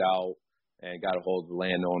backed out and got a hold of the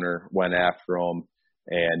landowner, went after him.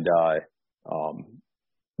 And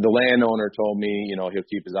the landowner told me, he'll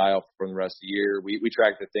keep his eye out for the rest of the year. We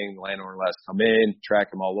tracked the thing. The landowner let us come in,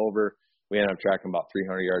 track him all over. We ended up tracking about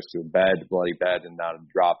 300 yards to a bed, bloody bed, and not a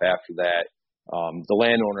drop after that. The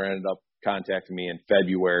landowner ended up contacting me in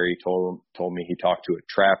February, told me he talked to a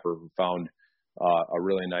trapper who found a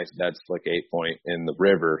really nice dead slick 8-point in the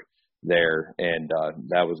river. there, and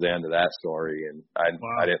that was the end of that story. And I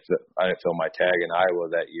didn't fill my tag in Iowa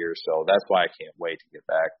that year, so that's why I can't wait to get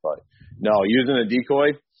back. But no, using a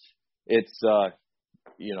decoy, it's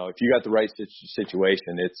if you got the right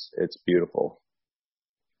situation, it's beautiful.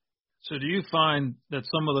 So do you find that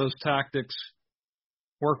some of those tactics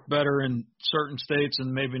work better in certain states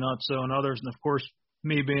and maybe not so in others? And of course,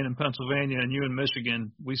 me being in Pennsylvania and you in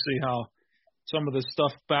Michigan, we see how some of this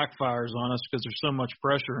stuff backfires on us because there's so much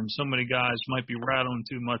pressure and so many guys might be rattling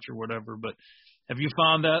too much or whatever. But have you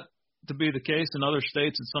found that to be the case in other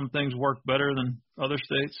states, and some things work better than other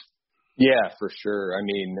states? Yeah, for sure. I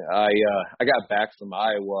mean, I got back from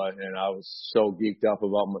Iowa and I was so geeked up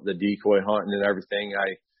about the decoy hunting and everything.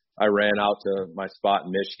 I ran out to my spot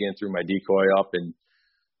in Michigan, threw my decoy up, and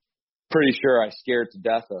pretty sure I scared to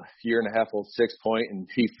death a 1.5-year-old 6-point, and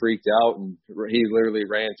he freaked out, and he literally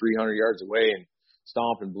ran 300 yards away and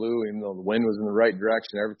stomped and blew, even though the wind was in the right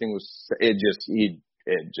direction. Everything was, it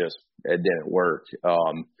didn't work.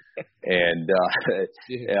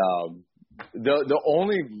 The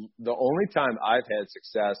only time I've had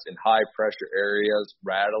success in high pressure areas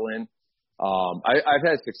rattling, I've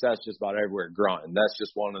had success just about everywhere grunting. That's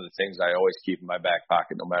just one of the things I always keep in my back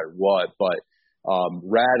pocket no matter what. But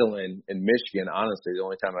rattling in Michigan, honestly, the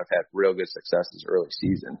only time I've had real good success is early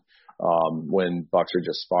season, when bucks are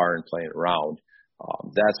just sparring, playing around.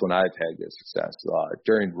 That's when I've had good success.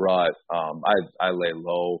 During rut, I lay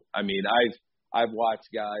low. I mean, I've watched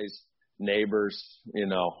guys, neighbors,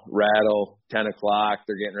 rattle 10 o'clock.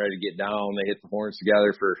 They're getting ready to get down. They hit the horns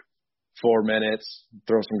together for 4 minutes,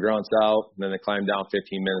 throw some grunts out, and then they climb down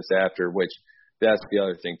 15 minutes after, which that's the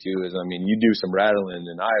other thing too is, I mean, you do some rattling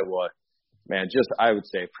in Iowa, man, I would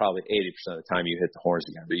say probably 80% of the time you hit the horns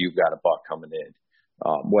together, you've got a buck coming in,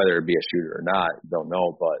 whether it be a shooter or not, don't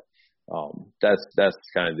know, but that's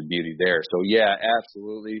kind of the beauty there. So yeah,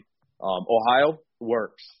 absolutely. Ohio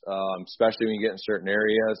works, especially when you get in certain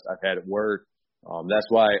areas. I've had it work. That's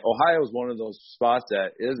why Ohio is one of those spots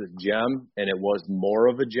that is a gem, and it was more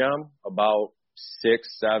of a gem about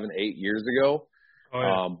 6, 7, 8 years ago. Oh,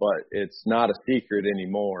 yeah. But it's not a secret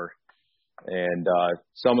anymore. And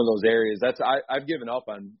some of those areas, I've given up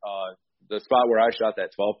on the spot where I shot that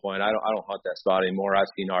 12-point. I don't hunt that spot anymore. I've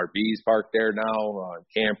seen RVs parked there now,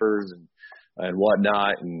 campers and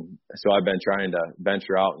whatnot, and so I've been trying to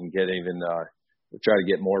venture out and get try to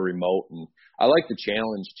get more remote. And I like the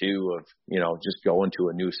challenge too of just going to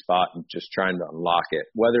a new spot and just trying to unlock it.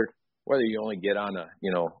 Whether you only get on a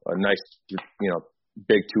nice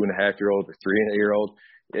big 2.5-year-old or 3-year-old,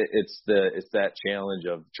 it's that challenge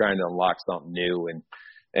of trying to unlock something new.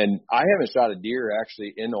 And I haven't shot a deer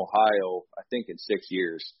actually in Ohio, I think, in 6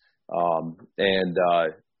 years. But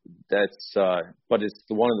it's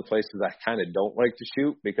one of the places I kind of don't like to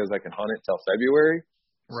shoot because I can hunt it till February.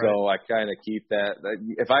 Right. So I kind of keep that.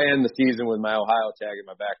 If I end the season with my Ohio tag in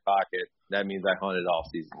my back pocket, that means I hunted all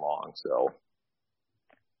season long. So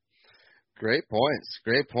great points.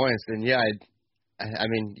 And yeah, I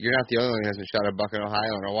mean, you're not the only one who hasn't shot a buck in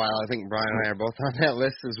Ohio in a while. I think Brian and I are both on that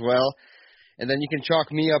list as well. And then you can chalk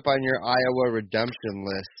me up on your Iowa redemption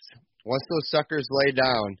list. Once those suckers lay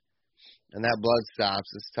down and that blood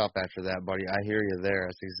stops, it's tough after that, buddy. I hear you there.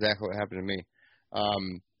 That's exactly what happened to me.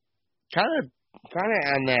 Kind of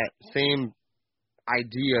on that same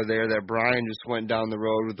idea there that Brian just went down the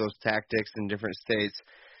road with those tactics in different states.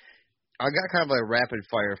 I got kind of like rapid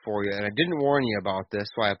fire for you, and I didn't warn you about this,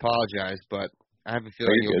 so I apologize, but I have a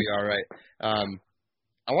feeling you'll be all right.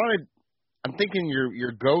 I'm thinking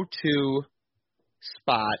your go-to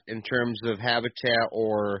spot in terms of habitat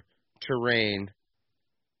or terrain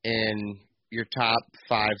in your top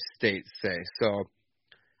 5 states, say. So,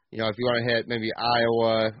 if you want to hit maybe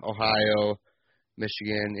Iowa, Ohio,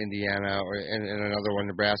 Michigan, Indiana, or and another one,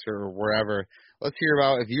 Nebraska, or wherever. Let's hear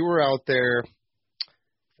about if you were out there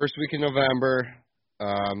first week in November,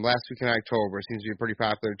 last week in October. Seems to be a pretty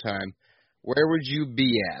popular time. Where would you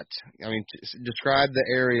be at? I mean, describe the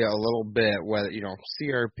area a little bit, whether,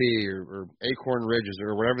 CRP or Acorn Ridges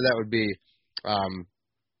or whatever that would be.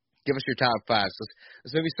 Give us your top 5. So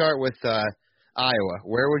let's maybe start with Iowa.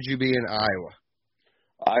 Where would you be in Iowa?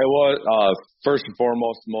 Iowa, first and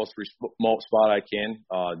foremost, the most remote spot I can.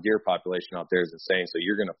 Deer population out there is insane, so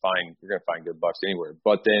you're gonna find good bucks anywhere.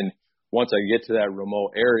 But then once I get to that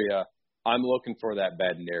remote area, I'm looking for that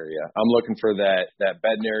bedding area. I'm looking for that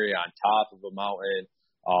bedding area on top of a mountain,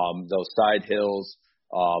 those side hills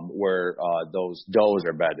where those does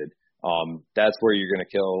are bedded. That's where you're gonna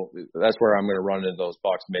kill. That's where I'm gonna run into those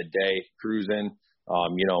bucks midday cruising.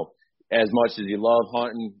 As much as you love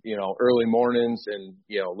hunting, early mornings and,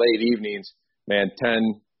 late evenings, man,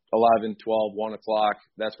 10, 11, 12, 1 o'clock,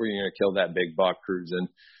 that's where you're going to kill that big buck cruising.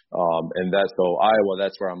 And so Iowa,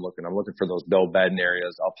 that's where I'm looking. I'm looking for those no bedding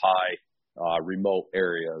areas up high, remote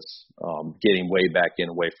areas, getting way back in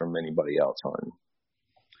away from anybody else hunting.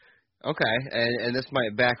 Okay, and this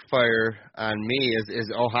might backfire on me.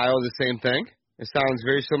 Is Ohio the same thing? It sounds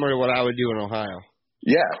very similar to what I would do in Ohio.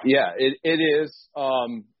 Yeah, it is.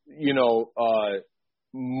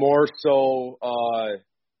 More so,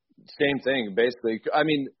 same thing basically. I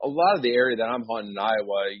mean, a lot of the area that I'm hunting in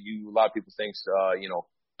Iowa, a lot of people think,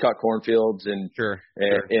 cut cornfields and sure.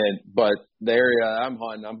 But the area I'm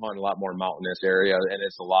hunting a lot more mountainous area, and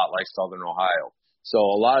it's a lot like Southern Ohio. So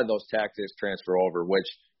a lot of those tactics transfer over, which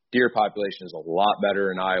deer population is a lot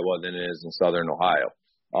better in Iowa than it is in Southern Ohio.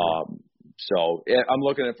 So I'm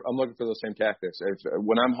looking for those same tactics.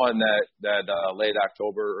 When I'm hunting that late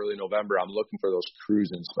October, early November, I'm looking for those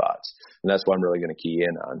cruising spots, and that's what I'm really going to key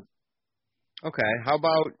in on. Okay, how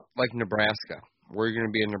about like Nebraska? Where are you going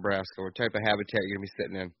to be in Nebraska? What type of habitat are you going to be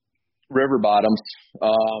sitting in? River bottoms,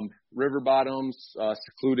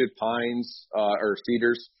 secluded pines or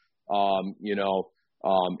cedars.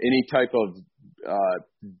 Any type of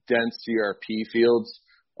dense CRP fields.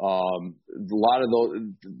 A lot of those,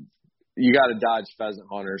 you got to dodge pheasant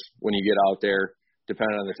hunters when you get out there,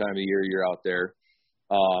 depending on the time of year you're out there.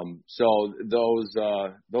 So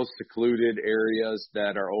those secluded areas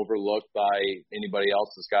that are overlooked by anybody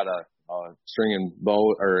else that's got a string and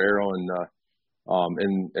bow or arrow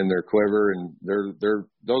in their quiver, and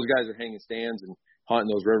those guys are hanging stands and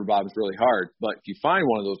hunting those river bottoms really hard. But if you find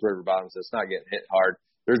one of those river bottoms that's not getting hit hard,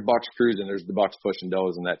 there's bucks cruising, there's the bucks pushing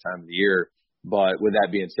does in that time of the year. But with that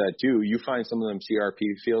being said, too, you find some of them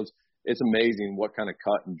CRP fields, it's amazing what kind of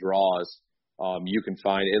cut and draws you can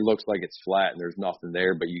find. It looks like it's flat and there's nothing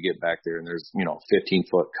there, but you get back there and there's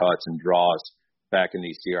 15-foot cuts and draws back in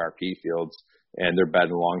these CRP fields, and they're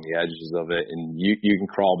bedding along the edges of it, and you can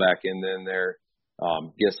crawl back in there,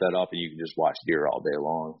 get set up, and you can just watch deer all day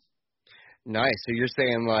long. Nice. So you're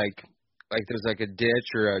saying like there's like a ditch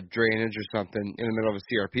or a drainage or something in the middle of a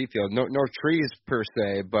CRP field. No trees per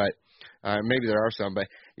se, but maybe there are some. But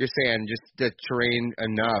you're saying just the terrain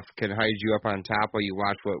enough can hide you up on top while you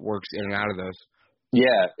watch what works in and out of those.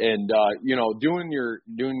 Yeah, and doing your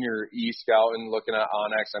e-scouting, looking at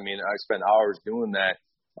Onyx. I mean, I spent hours doing that.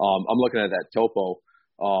 I'm looking at that topo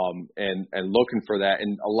and looking for that,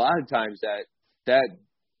 and a lot of times that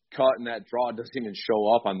cut and that draw doesn't even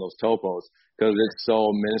show up on those topos because it's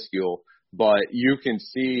so minuscule. But you can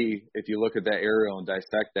see, if you look at that aerial and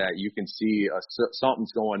dissect that, you can see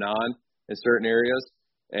something's going on in certain areas,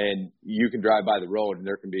 and you can drive by the road and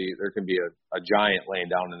there can be a giant laying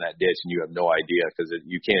down in that ditch, and you have no idea because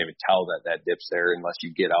you can't even tell that dip's there unless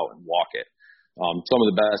you get out and walk it. Some of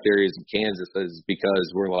the best areas in Kansas is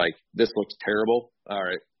because we're like, this looks terrible. All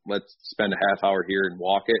right, let's spend a half hour here and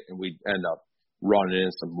walk it, and we end up running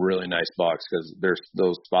in some really nice bucks because there's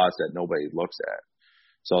those spots that nobody looks at.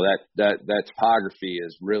 So that topography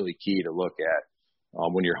is really key to look at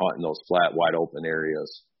when you're hunting those flat, wide open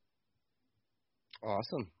areas.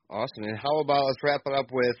 Awesome. And how about, let's wrap it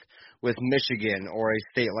up with Michigan, or a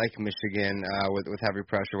state like Michigan with heavy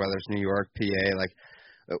pressure, whether it's New York, PA. Like,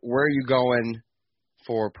 where are you going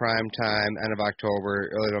for prime time, end of October,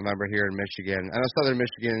 early November here in Michigan? I know Southern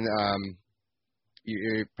Michigan,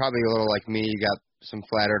 you're probably a little like me. You got some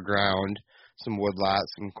flatter ground, some woodlots,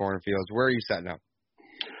 some cornfields. Where are you setting up?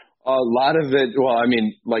 A lot of it, well, I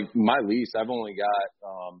mean, like my lease, I've only got,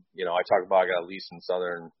 I talk about I got a lease in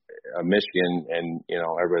Southern Michigan, and,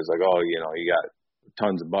 everybody's like, oh, you got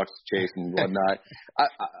tons of bucks to chase and whatnot.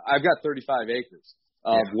 I've got 35 acres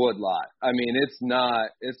of woodlot. I mean,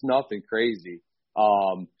 it's nothing crazy.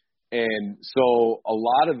 And so a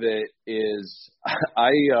lot of it is,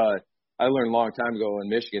 I learned a long time ago in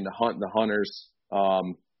Michigan to hunt the hunters,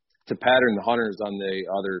 to pattern the hunters on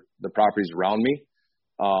the properties around me.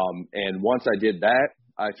 And once I did that,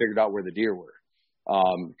 I figured out where the deer were.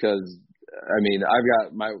 Because I mean, I've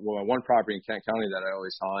got my one property in Kent County that I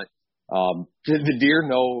always hunt. The deer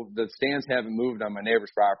know the stands haven't moved on my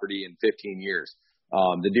neighbor's property in 15 years.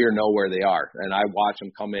 The deer know where they are, and I watch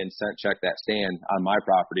them come in, scent check that stand on my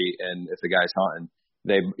property. And if the guy's hunting,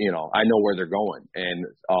 I know where they're going. And,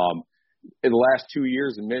 in the last 2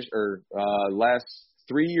 years last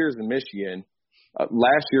 3 years in Michigan,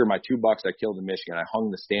 last year, my 2 bucks I killed in Michigan, I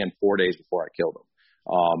hung the stand 4 days before I killed them.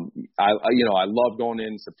 I love going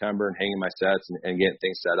in September and hanging my sets and getting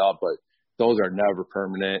things set up, but those are never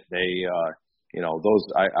permanent. They, those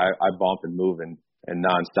I bump and move and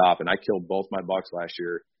nonstop. And I killed both my bucks last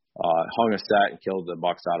year, hung a set and killed the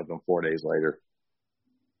bucks out of them 4 days later.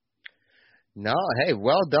 No, hey,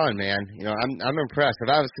 well done, man. I'm impressed.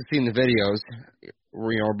 I've obviously seen the videos.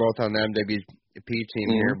 We're both on the MWP team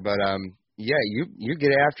here, but yeah, you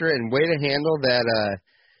get after it, and way to handle that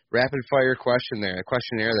rapid fire questionnaire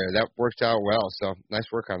there. That worked out well. So nice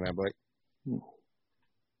work on that, Blake.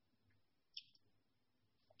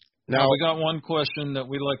 Now we got one question that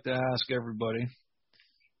we like to ask everybody.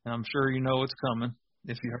 And I'm sure you know what's coming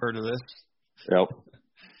if you heard of this. Yep.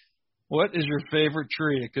 What is your favorite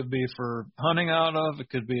tree? It could be for hunting out of. It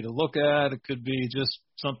could be to look at. It could be just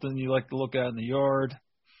something you like to look at in the yard.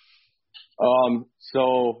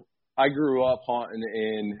 So I grew up hunting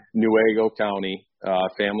in Newaygo County,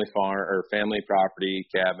 family farm or family property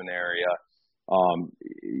cabin area.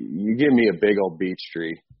 You give me a big old beech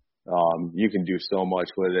tree. You can do so much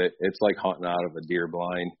with it. It's like hunting out of a deer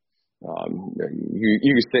blind.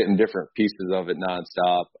 You can sit in different pieces of it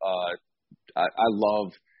nonstop.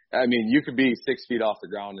 I mean, you could be 6 feet off the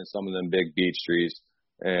ground in some of them big beech trees,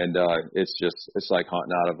 and it's like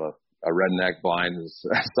hunting out of a redneck blind.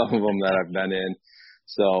 Some of them that I've been in.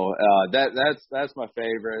 So that's my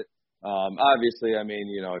favorite. Obviously, I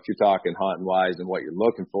mean, if you're talking hunting wise and what you're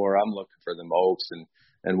looking for, I'm looking for them oaks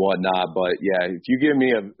and whatnot. But yeah, if you give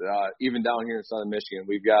me even down here in southern Michigan,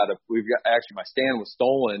 we've got actually my stand was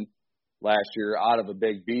stolen last year out of a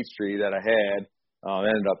big beech tree that I had. I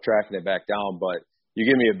ended up tracking it back down, but you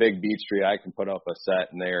give me a big beech tree, I can put up a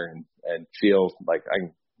set in there and feel like I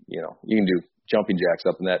can, you can do jumping jacks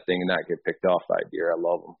up in that thing and not get picked off by a deer. I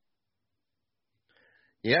love them.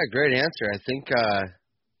 Yeah, great answer. I think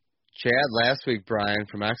Chad last week, Brian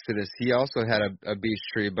from Exodus, he also had a beech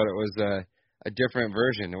tree, but it was a different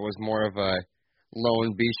version. It was more of a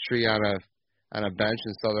lone beech tree on a bench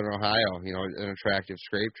in southern Ohio, an attractive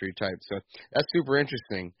scrape tree type. So that's super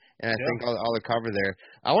interesting. And I think all the cover there.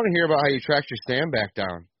 I want to hear about how you tracked your stand back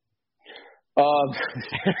down.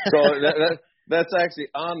 So that's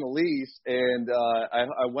actually on the lease, and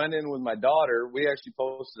I went in with my daughter. We actually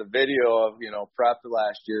posted a video of prep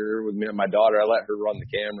last year with me and my daughter. I let her run the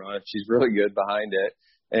camera. She's really good behind it,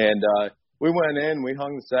 and we went in. We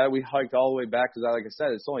hung the set. We hiked all the way back because, like I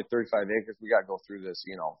said, it's only 35 acres. We got to go through this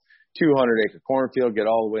 200-acre cornfield, get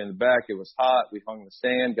all the way in the back. It was hot. We hung the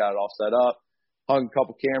stand, got it all set up, hung a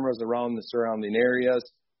couple cameras around the surrounding areas.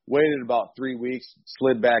 Waited about 3 weeks,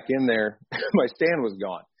 slid back in there. My stand was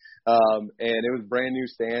gone. And it was brand new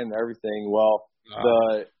stand and everything. Well,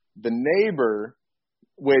 the neighbor,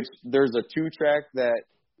 which there's a 2-track that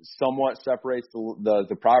somewhat separates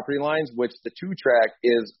the property lines, which the 2-track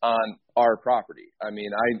is on our property. I mean,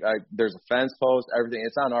 there's a fence post, everything.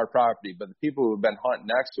 It's on our property, but the people who have been hunting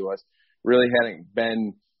next to us really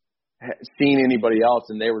hadn't seen anybody else,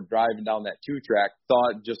 and they were driving down that 2-track,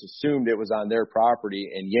 just assumed it was on their property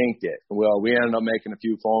and yanked it. Well, we ended up making a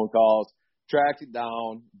few phone calls, tracked it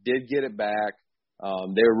down, did get it back.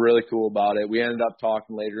 They were really cool about it. We ended up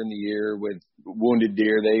talking later in the year with Wounded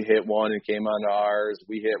Deer. They hit one and came onto ours.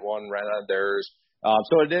 We hit one, ran on theirs.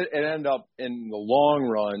 So it ended up in the long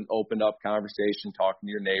run, opened up conversation, talking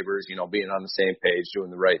to your neighbors, being on the same page, doing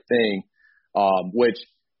the right thing, which,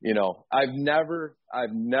 I've never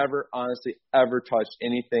honestly ever touched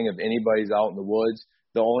anything of anybody's out in the woods.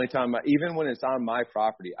 The only time, even when it's on my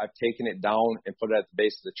property, I've taken it down and put it at the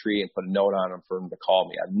base of the tree and put a note on them for them to call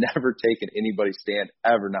me. I've never taken anybody's stand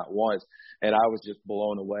ever, not once. And I was just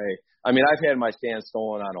blown away. I mean, I've had my stand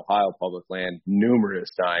stolen on Ohio public land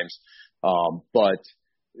numerous times. But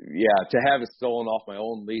yeah, to have it stolen off my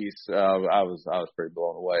own lease, I was pretty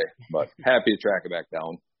blown away, but happy to track it back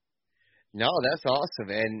down. No, that's awesome,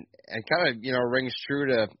 and kind of rings true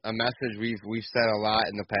to a message we've said a lot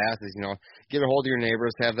in the past is get a hold of your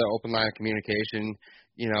neighbors, have that open line of communication.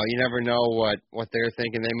 You never know what they're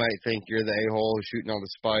thinking. They might think you're the a-hole who's shooting all the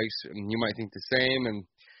spikes, and you might think the same, and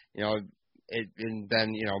and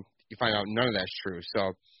then you find out none of that's true.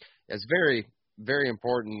 So it's very, very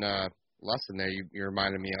important lesson there you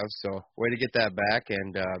reminded me of. So way to get that back,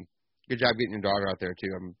 and good job getting your daughter out there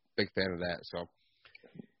too. I'm a big fan of that. So.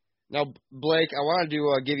 Now, Blake, I wanted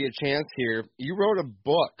to give you a chance here. You wrote a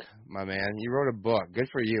book, my man. You wrote a book. Good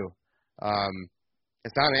for you.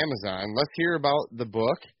 It's on Amazon. Let's hear about the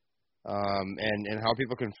book and how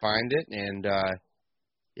people can find it. And,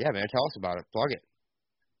 yeah, man, tell us about it. Plug it.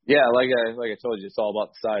 Yeah, like I told you, it's all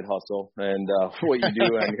about the side hustle and what you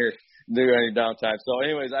do on your downtime. So,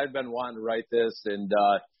 anyways, I'd been wanting to write this, and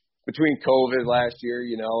between COVID last year,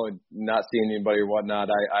 and not seeing anybody or whatnot,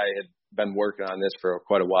 I had been working on this for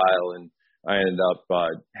quite a while, and I ended up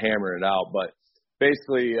hammering it out. But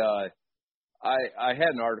basically, I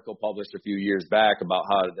had an article published a few years back about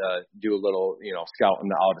how to do a little,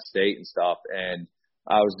 scouting out of state and stuff. And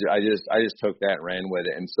I just took that and ran with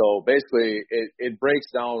it. And so basically it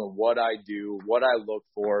breaks down what I do, what I look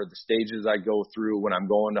for, the stages I go through when I'm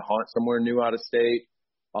going to hunt somewhere new out of state,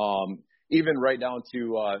 even right down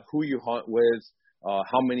to who you hunt with,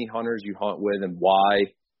 how many hunters you hunt with and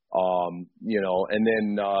why, and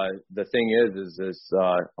then the thing is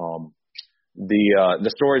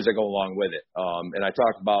the stories that go along with it. And I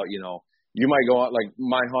talked about, you might go out, like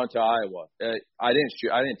my hunt to Iowa. I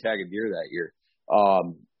didn't tag a deer that year.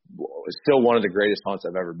 Still one of the greatest hunts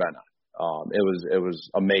I've ever been on. It was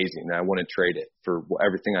amazing. And I wouldn't trade it for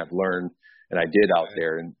everything I've learned and I did out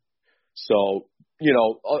there. And so, a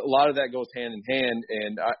lot of that goes hand in hand.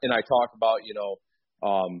 And I talk about,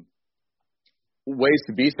 ways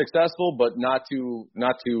to be successful, but not to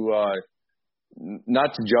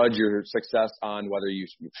judge your success on whether you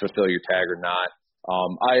fulfill your tag or not.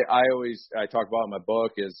 I talk about in my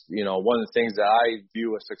book is, one of the things that I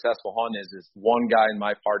view a successful hunt is one guy in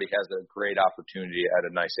my party has a great opportunity at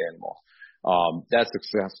a nice animal. That's a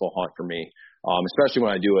successful hunt for me, especially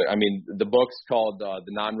when I do it. I mean, the book's called The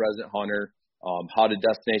Non-Resident Hunter, How to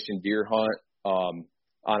Destination Deer Hunt on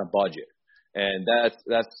a Budget. And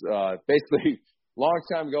that's basically long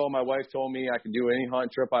time ago, my wife told me I could do any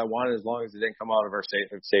hunt trip I wanted as long as it didn't come out of our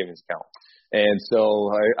savings account. And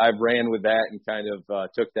so I've ran with that and kind of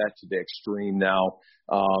took that to the extreme now.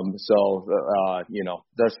 The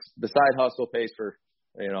side hustle pays for,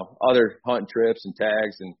 other hunt trips and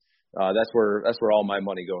tags. And that's where all my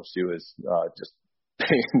money goes to is just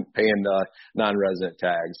paying non-resident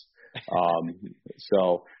tags.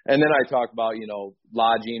 And then I talk about,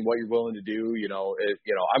 lodging, what you're willing to do,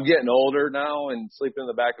 I'm getting older now and sleeping in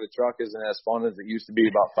the back of the truck isn't as fun as it used to be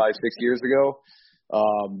about 5-6 years ago.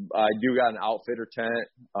 I do got an outfitter tent.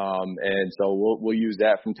 And so we'll use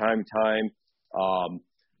that from time to time.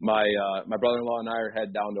 My brother-in-law and I are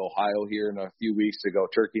headed down to Ohio here in a few weeks to go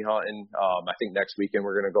turkey hunting. I think next weekend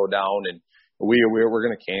we're going to go down and we're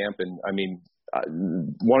going to camp. And I mean,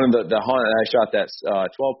 one of the hunt I shot that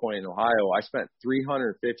 12 point in Ohio, I spent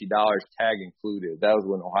 $350 tag included. That was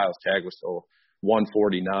when Ohio's tag was still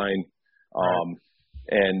 $149.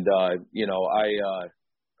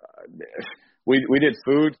 We did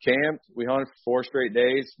food, camped, we hunted for 4 straight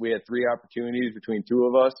days. We had 3 opportunities between 2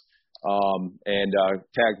 of us, and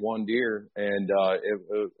tagged 1 deer, and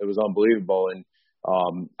it was unbelievable. And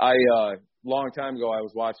long time ago, I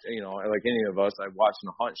was watching, like any of us, I watched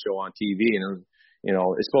a hunt show on TV, and it was,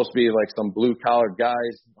 it's supposed to be like some blue collar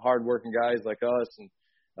guys, hardworking guys like us, and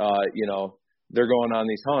they're going on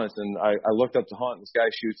these hunts. And I looked up the hunt. And this guy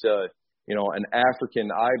shoots an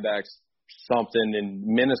African ibex something in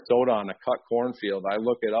Minnesota on a cut cornfield. I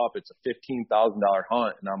look it up. It's a $15,000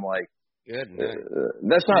 hunt, and I'm like,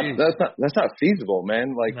 that's not feasible,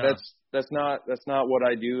 man. Like no. That's not what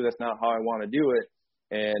I do. That's not how I want to do it.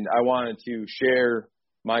 And I wanted to share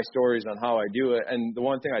my stories on how I do it. And the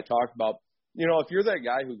one thing I talked about, if you're that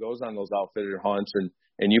guy who goes on those outfitted hunts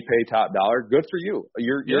and you pay top dollar, good for you.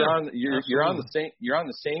 You're on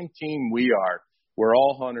the same team we are. We're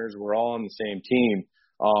all hunters. We're all on the same team.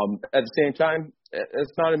 At the same time,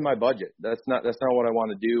 it's not in my budget. That's not what I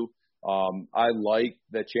want to do. I like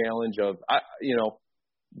the challenge of,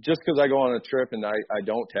 just because I go on a trip and I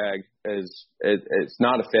don't tag it's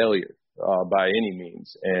not a failure. By any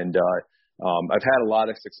means. And I've had a lot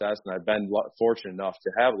of success, and I've been fortunate enough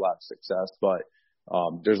to have a lot of success, but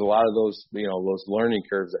there's a lot of those, those learning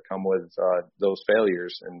curves that come with those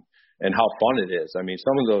failures and how fun it is. I mean,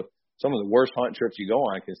 some of the worst hunt trips you go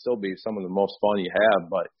on can still be some of the most fun you have,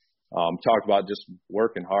 but talk about just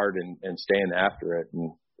working hard and staying after it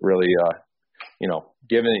and really,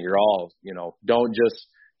 giving it your all. Don't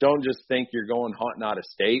just think you're going hunting out of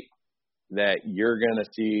state, that you're going to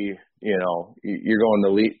see, you're going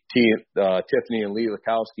to Tiffany and Lee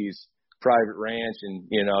Lakowski's private ranch, and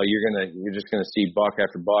you're just going to see buck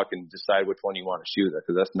after buck and decide which one you want to shoot,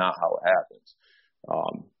 because that's not how it happens.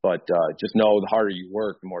 But just know the harder you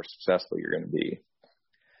work, the more successful you're going to be.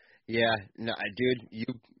 Yeah, no, dude, you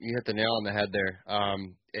hit the nail on the head there,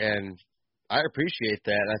 and I appreciate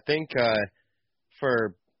that. I think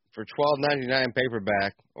for $12.99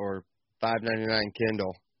 paperback or $5.99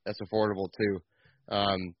 Kindle, that's affordable too.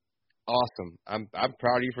 Awesome. I'm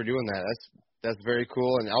proud of you for doing that. That's very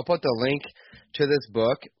cool. And I'll put the link to this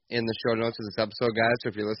book in the show notes of this episode, guys. So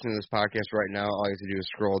if you're listening to this podcast right now, all you have to do is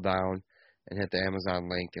scroll down and hit the Amazon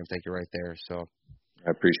link and take you right there. So I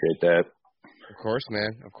appreciate that. Of course,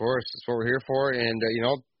 man. Of course. That's what we're here for. And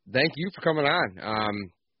thank you for coming on.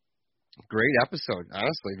 Great episode.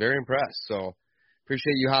 Honestly, very impressed. So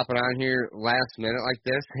Appreciate you hopping on here last minute like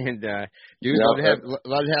this, and dude, No,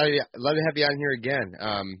 love to have you on here again.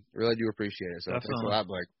 Really do appreciate it. So thanks a lot,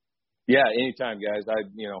 Blake. Yeah, anytime, guys.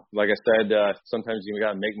 Like I said, sometimes you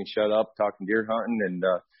got to make me shut up talking deer hunting, and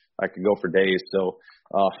I could go for days. So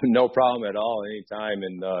no problem at all, anytime.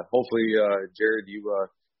 And hopefully, Jared, you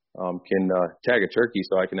can tag a turkey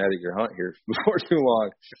so I can edit your hunt here before too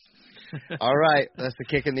long. All right, that's the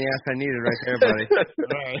kick in the ass I needed right there, buddy. All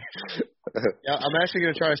right. Yeah, I'm actually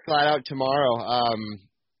going to try to slide out tomorrow,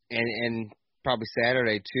 and probably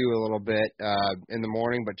Saturday too, a little bit in the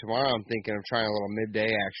morning. But tomorrow, I'm thinking of trying a little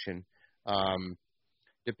midday action.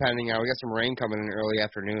 Depending on, we got some rain coming in early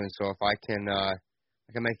afternoon, so if I can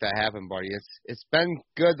make that happen, buddy. It's been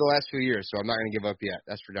good the last few years, so I'm not going to give up yet.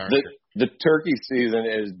 That's for darn sure. The turkey season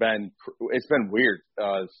it's been weird.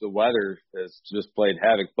 The weather has just played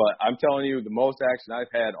havoc, but I'm telling you, the most action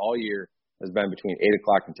I've had all year has been between 8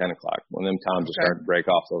 o'clock and 10 o'clock when them times are starting to break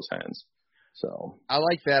off those hens. So I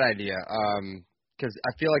like that idea. Because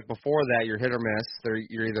I feel like before that, you're hit or miss.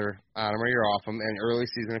 You're either on them or you're off them. And early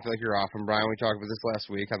season, I feel like you're off them. Brian, we talked about this last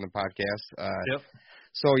week on the podcast. Yep.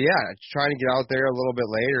 So, yeah, trying to get out there a little bit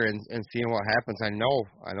later and seeing what happens. I know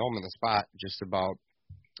I'm in the spot just about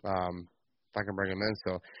if I can bring them in.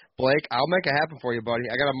 So, Blake, I'll make it happen for you, buddy.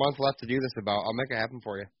 I got a month left to do this about. I'll make it happen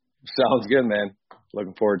for you. Sounds good, man.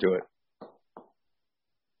 Looking forward to it.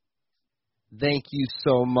 Thank you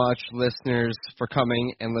so much, listeners, for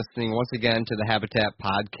coming and listening once again to the Habitat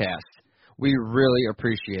Podcast. We really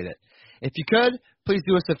appreciate it. If you could, please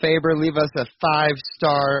do us a favor, leave us a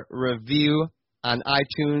 5-star review on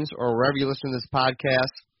iTunes or wherever you listen to this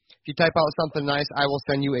podcast. If you type out something nice, I will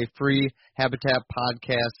send you a free Habitat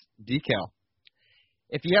Podcast decal.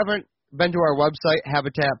 If you haven't been to our website,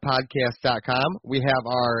 habitatpodcast.com, we have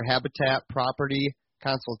our Habitat Property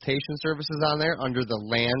Consultation Services on there under the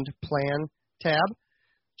Land Plan tab.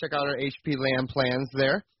 Check out our HP Land Plans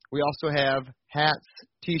there. We also have hats,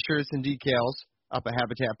 T-shirts, and decals up at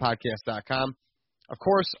habitatpodcast.com. Of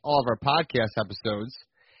course, all of our podcast episodes.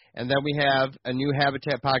 And then we have a new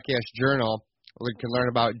Habitat Podcast journal where you can learn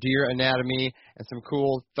about deer anatomy and some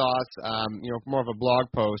cool thoughts, more of a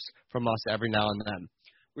blog post from us every now and then.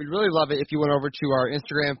 We'd really love it if you went over to our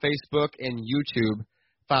Instagram, Facebook, and YouTube,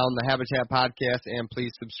 found the Habitat Podcast, and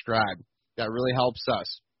please subscribe. That really helps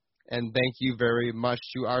us. And thank you very much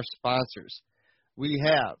to our sponsors. We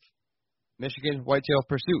have Michigan Whitetail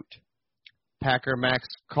Pursuit, Packer Max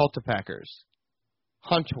Cultipackers,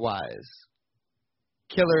 Huntwise,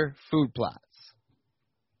 Killer Food Plots,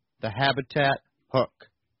 the Habitat Hook,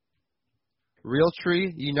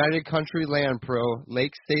 Realtree United Country Land Pro,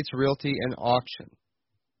 Lake States Realty and Auction,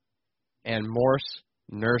 and Morse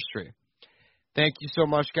Nursery. Thank you so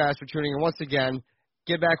much, guys, for tuning in once again.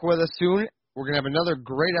 Get back with us soon. We're going to have another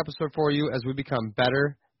great episode for you as we become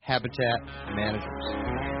better habitat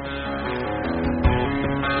managers.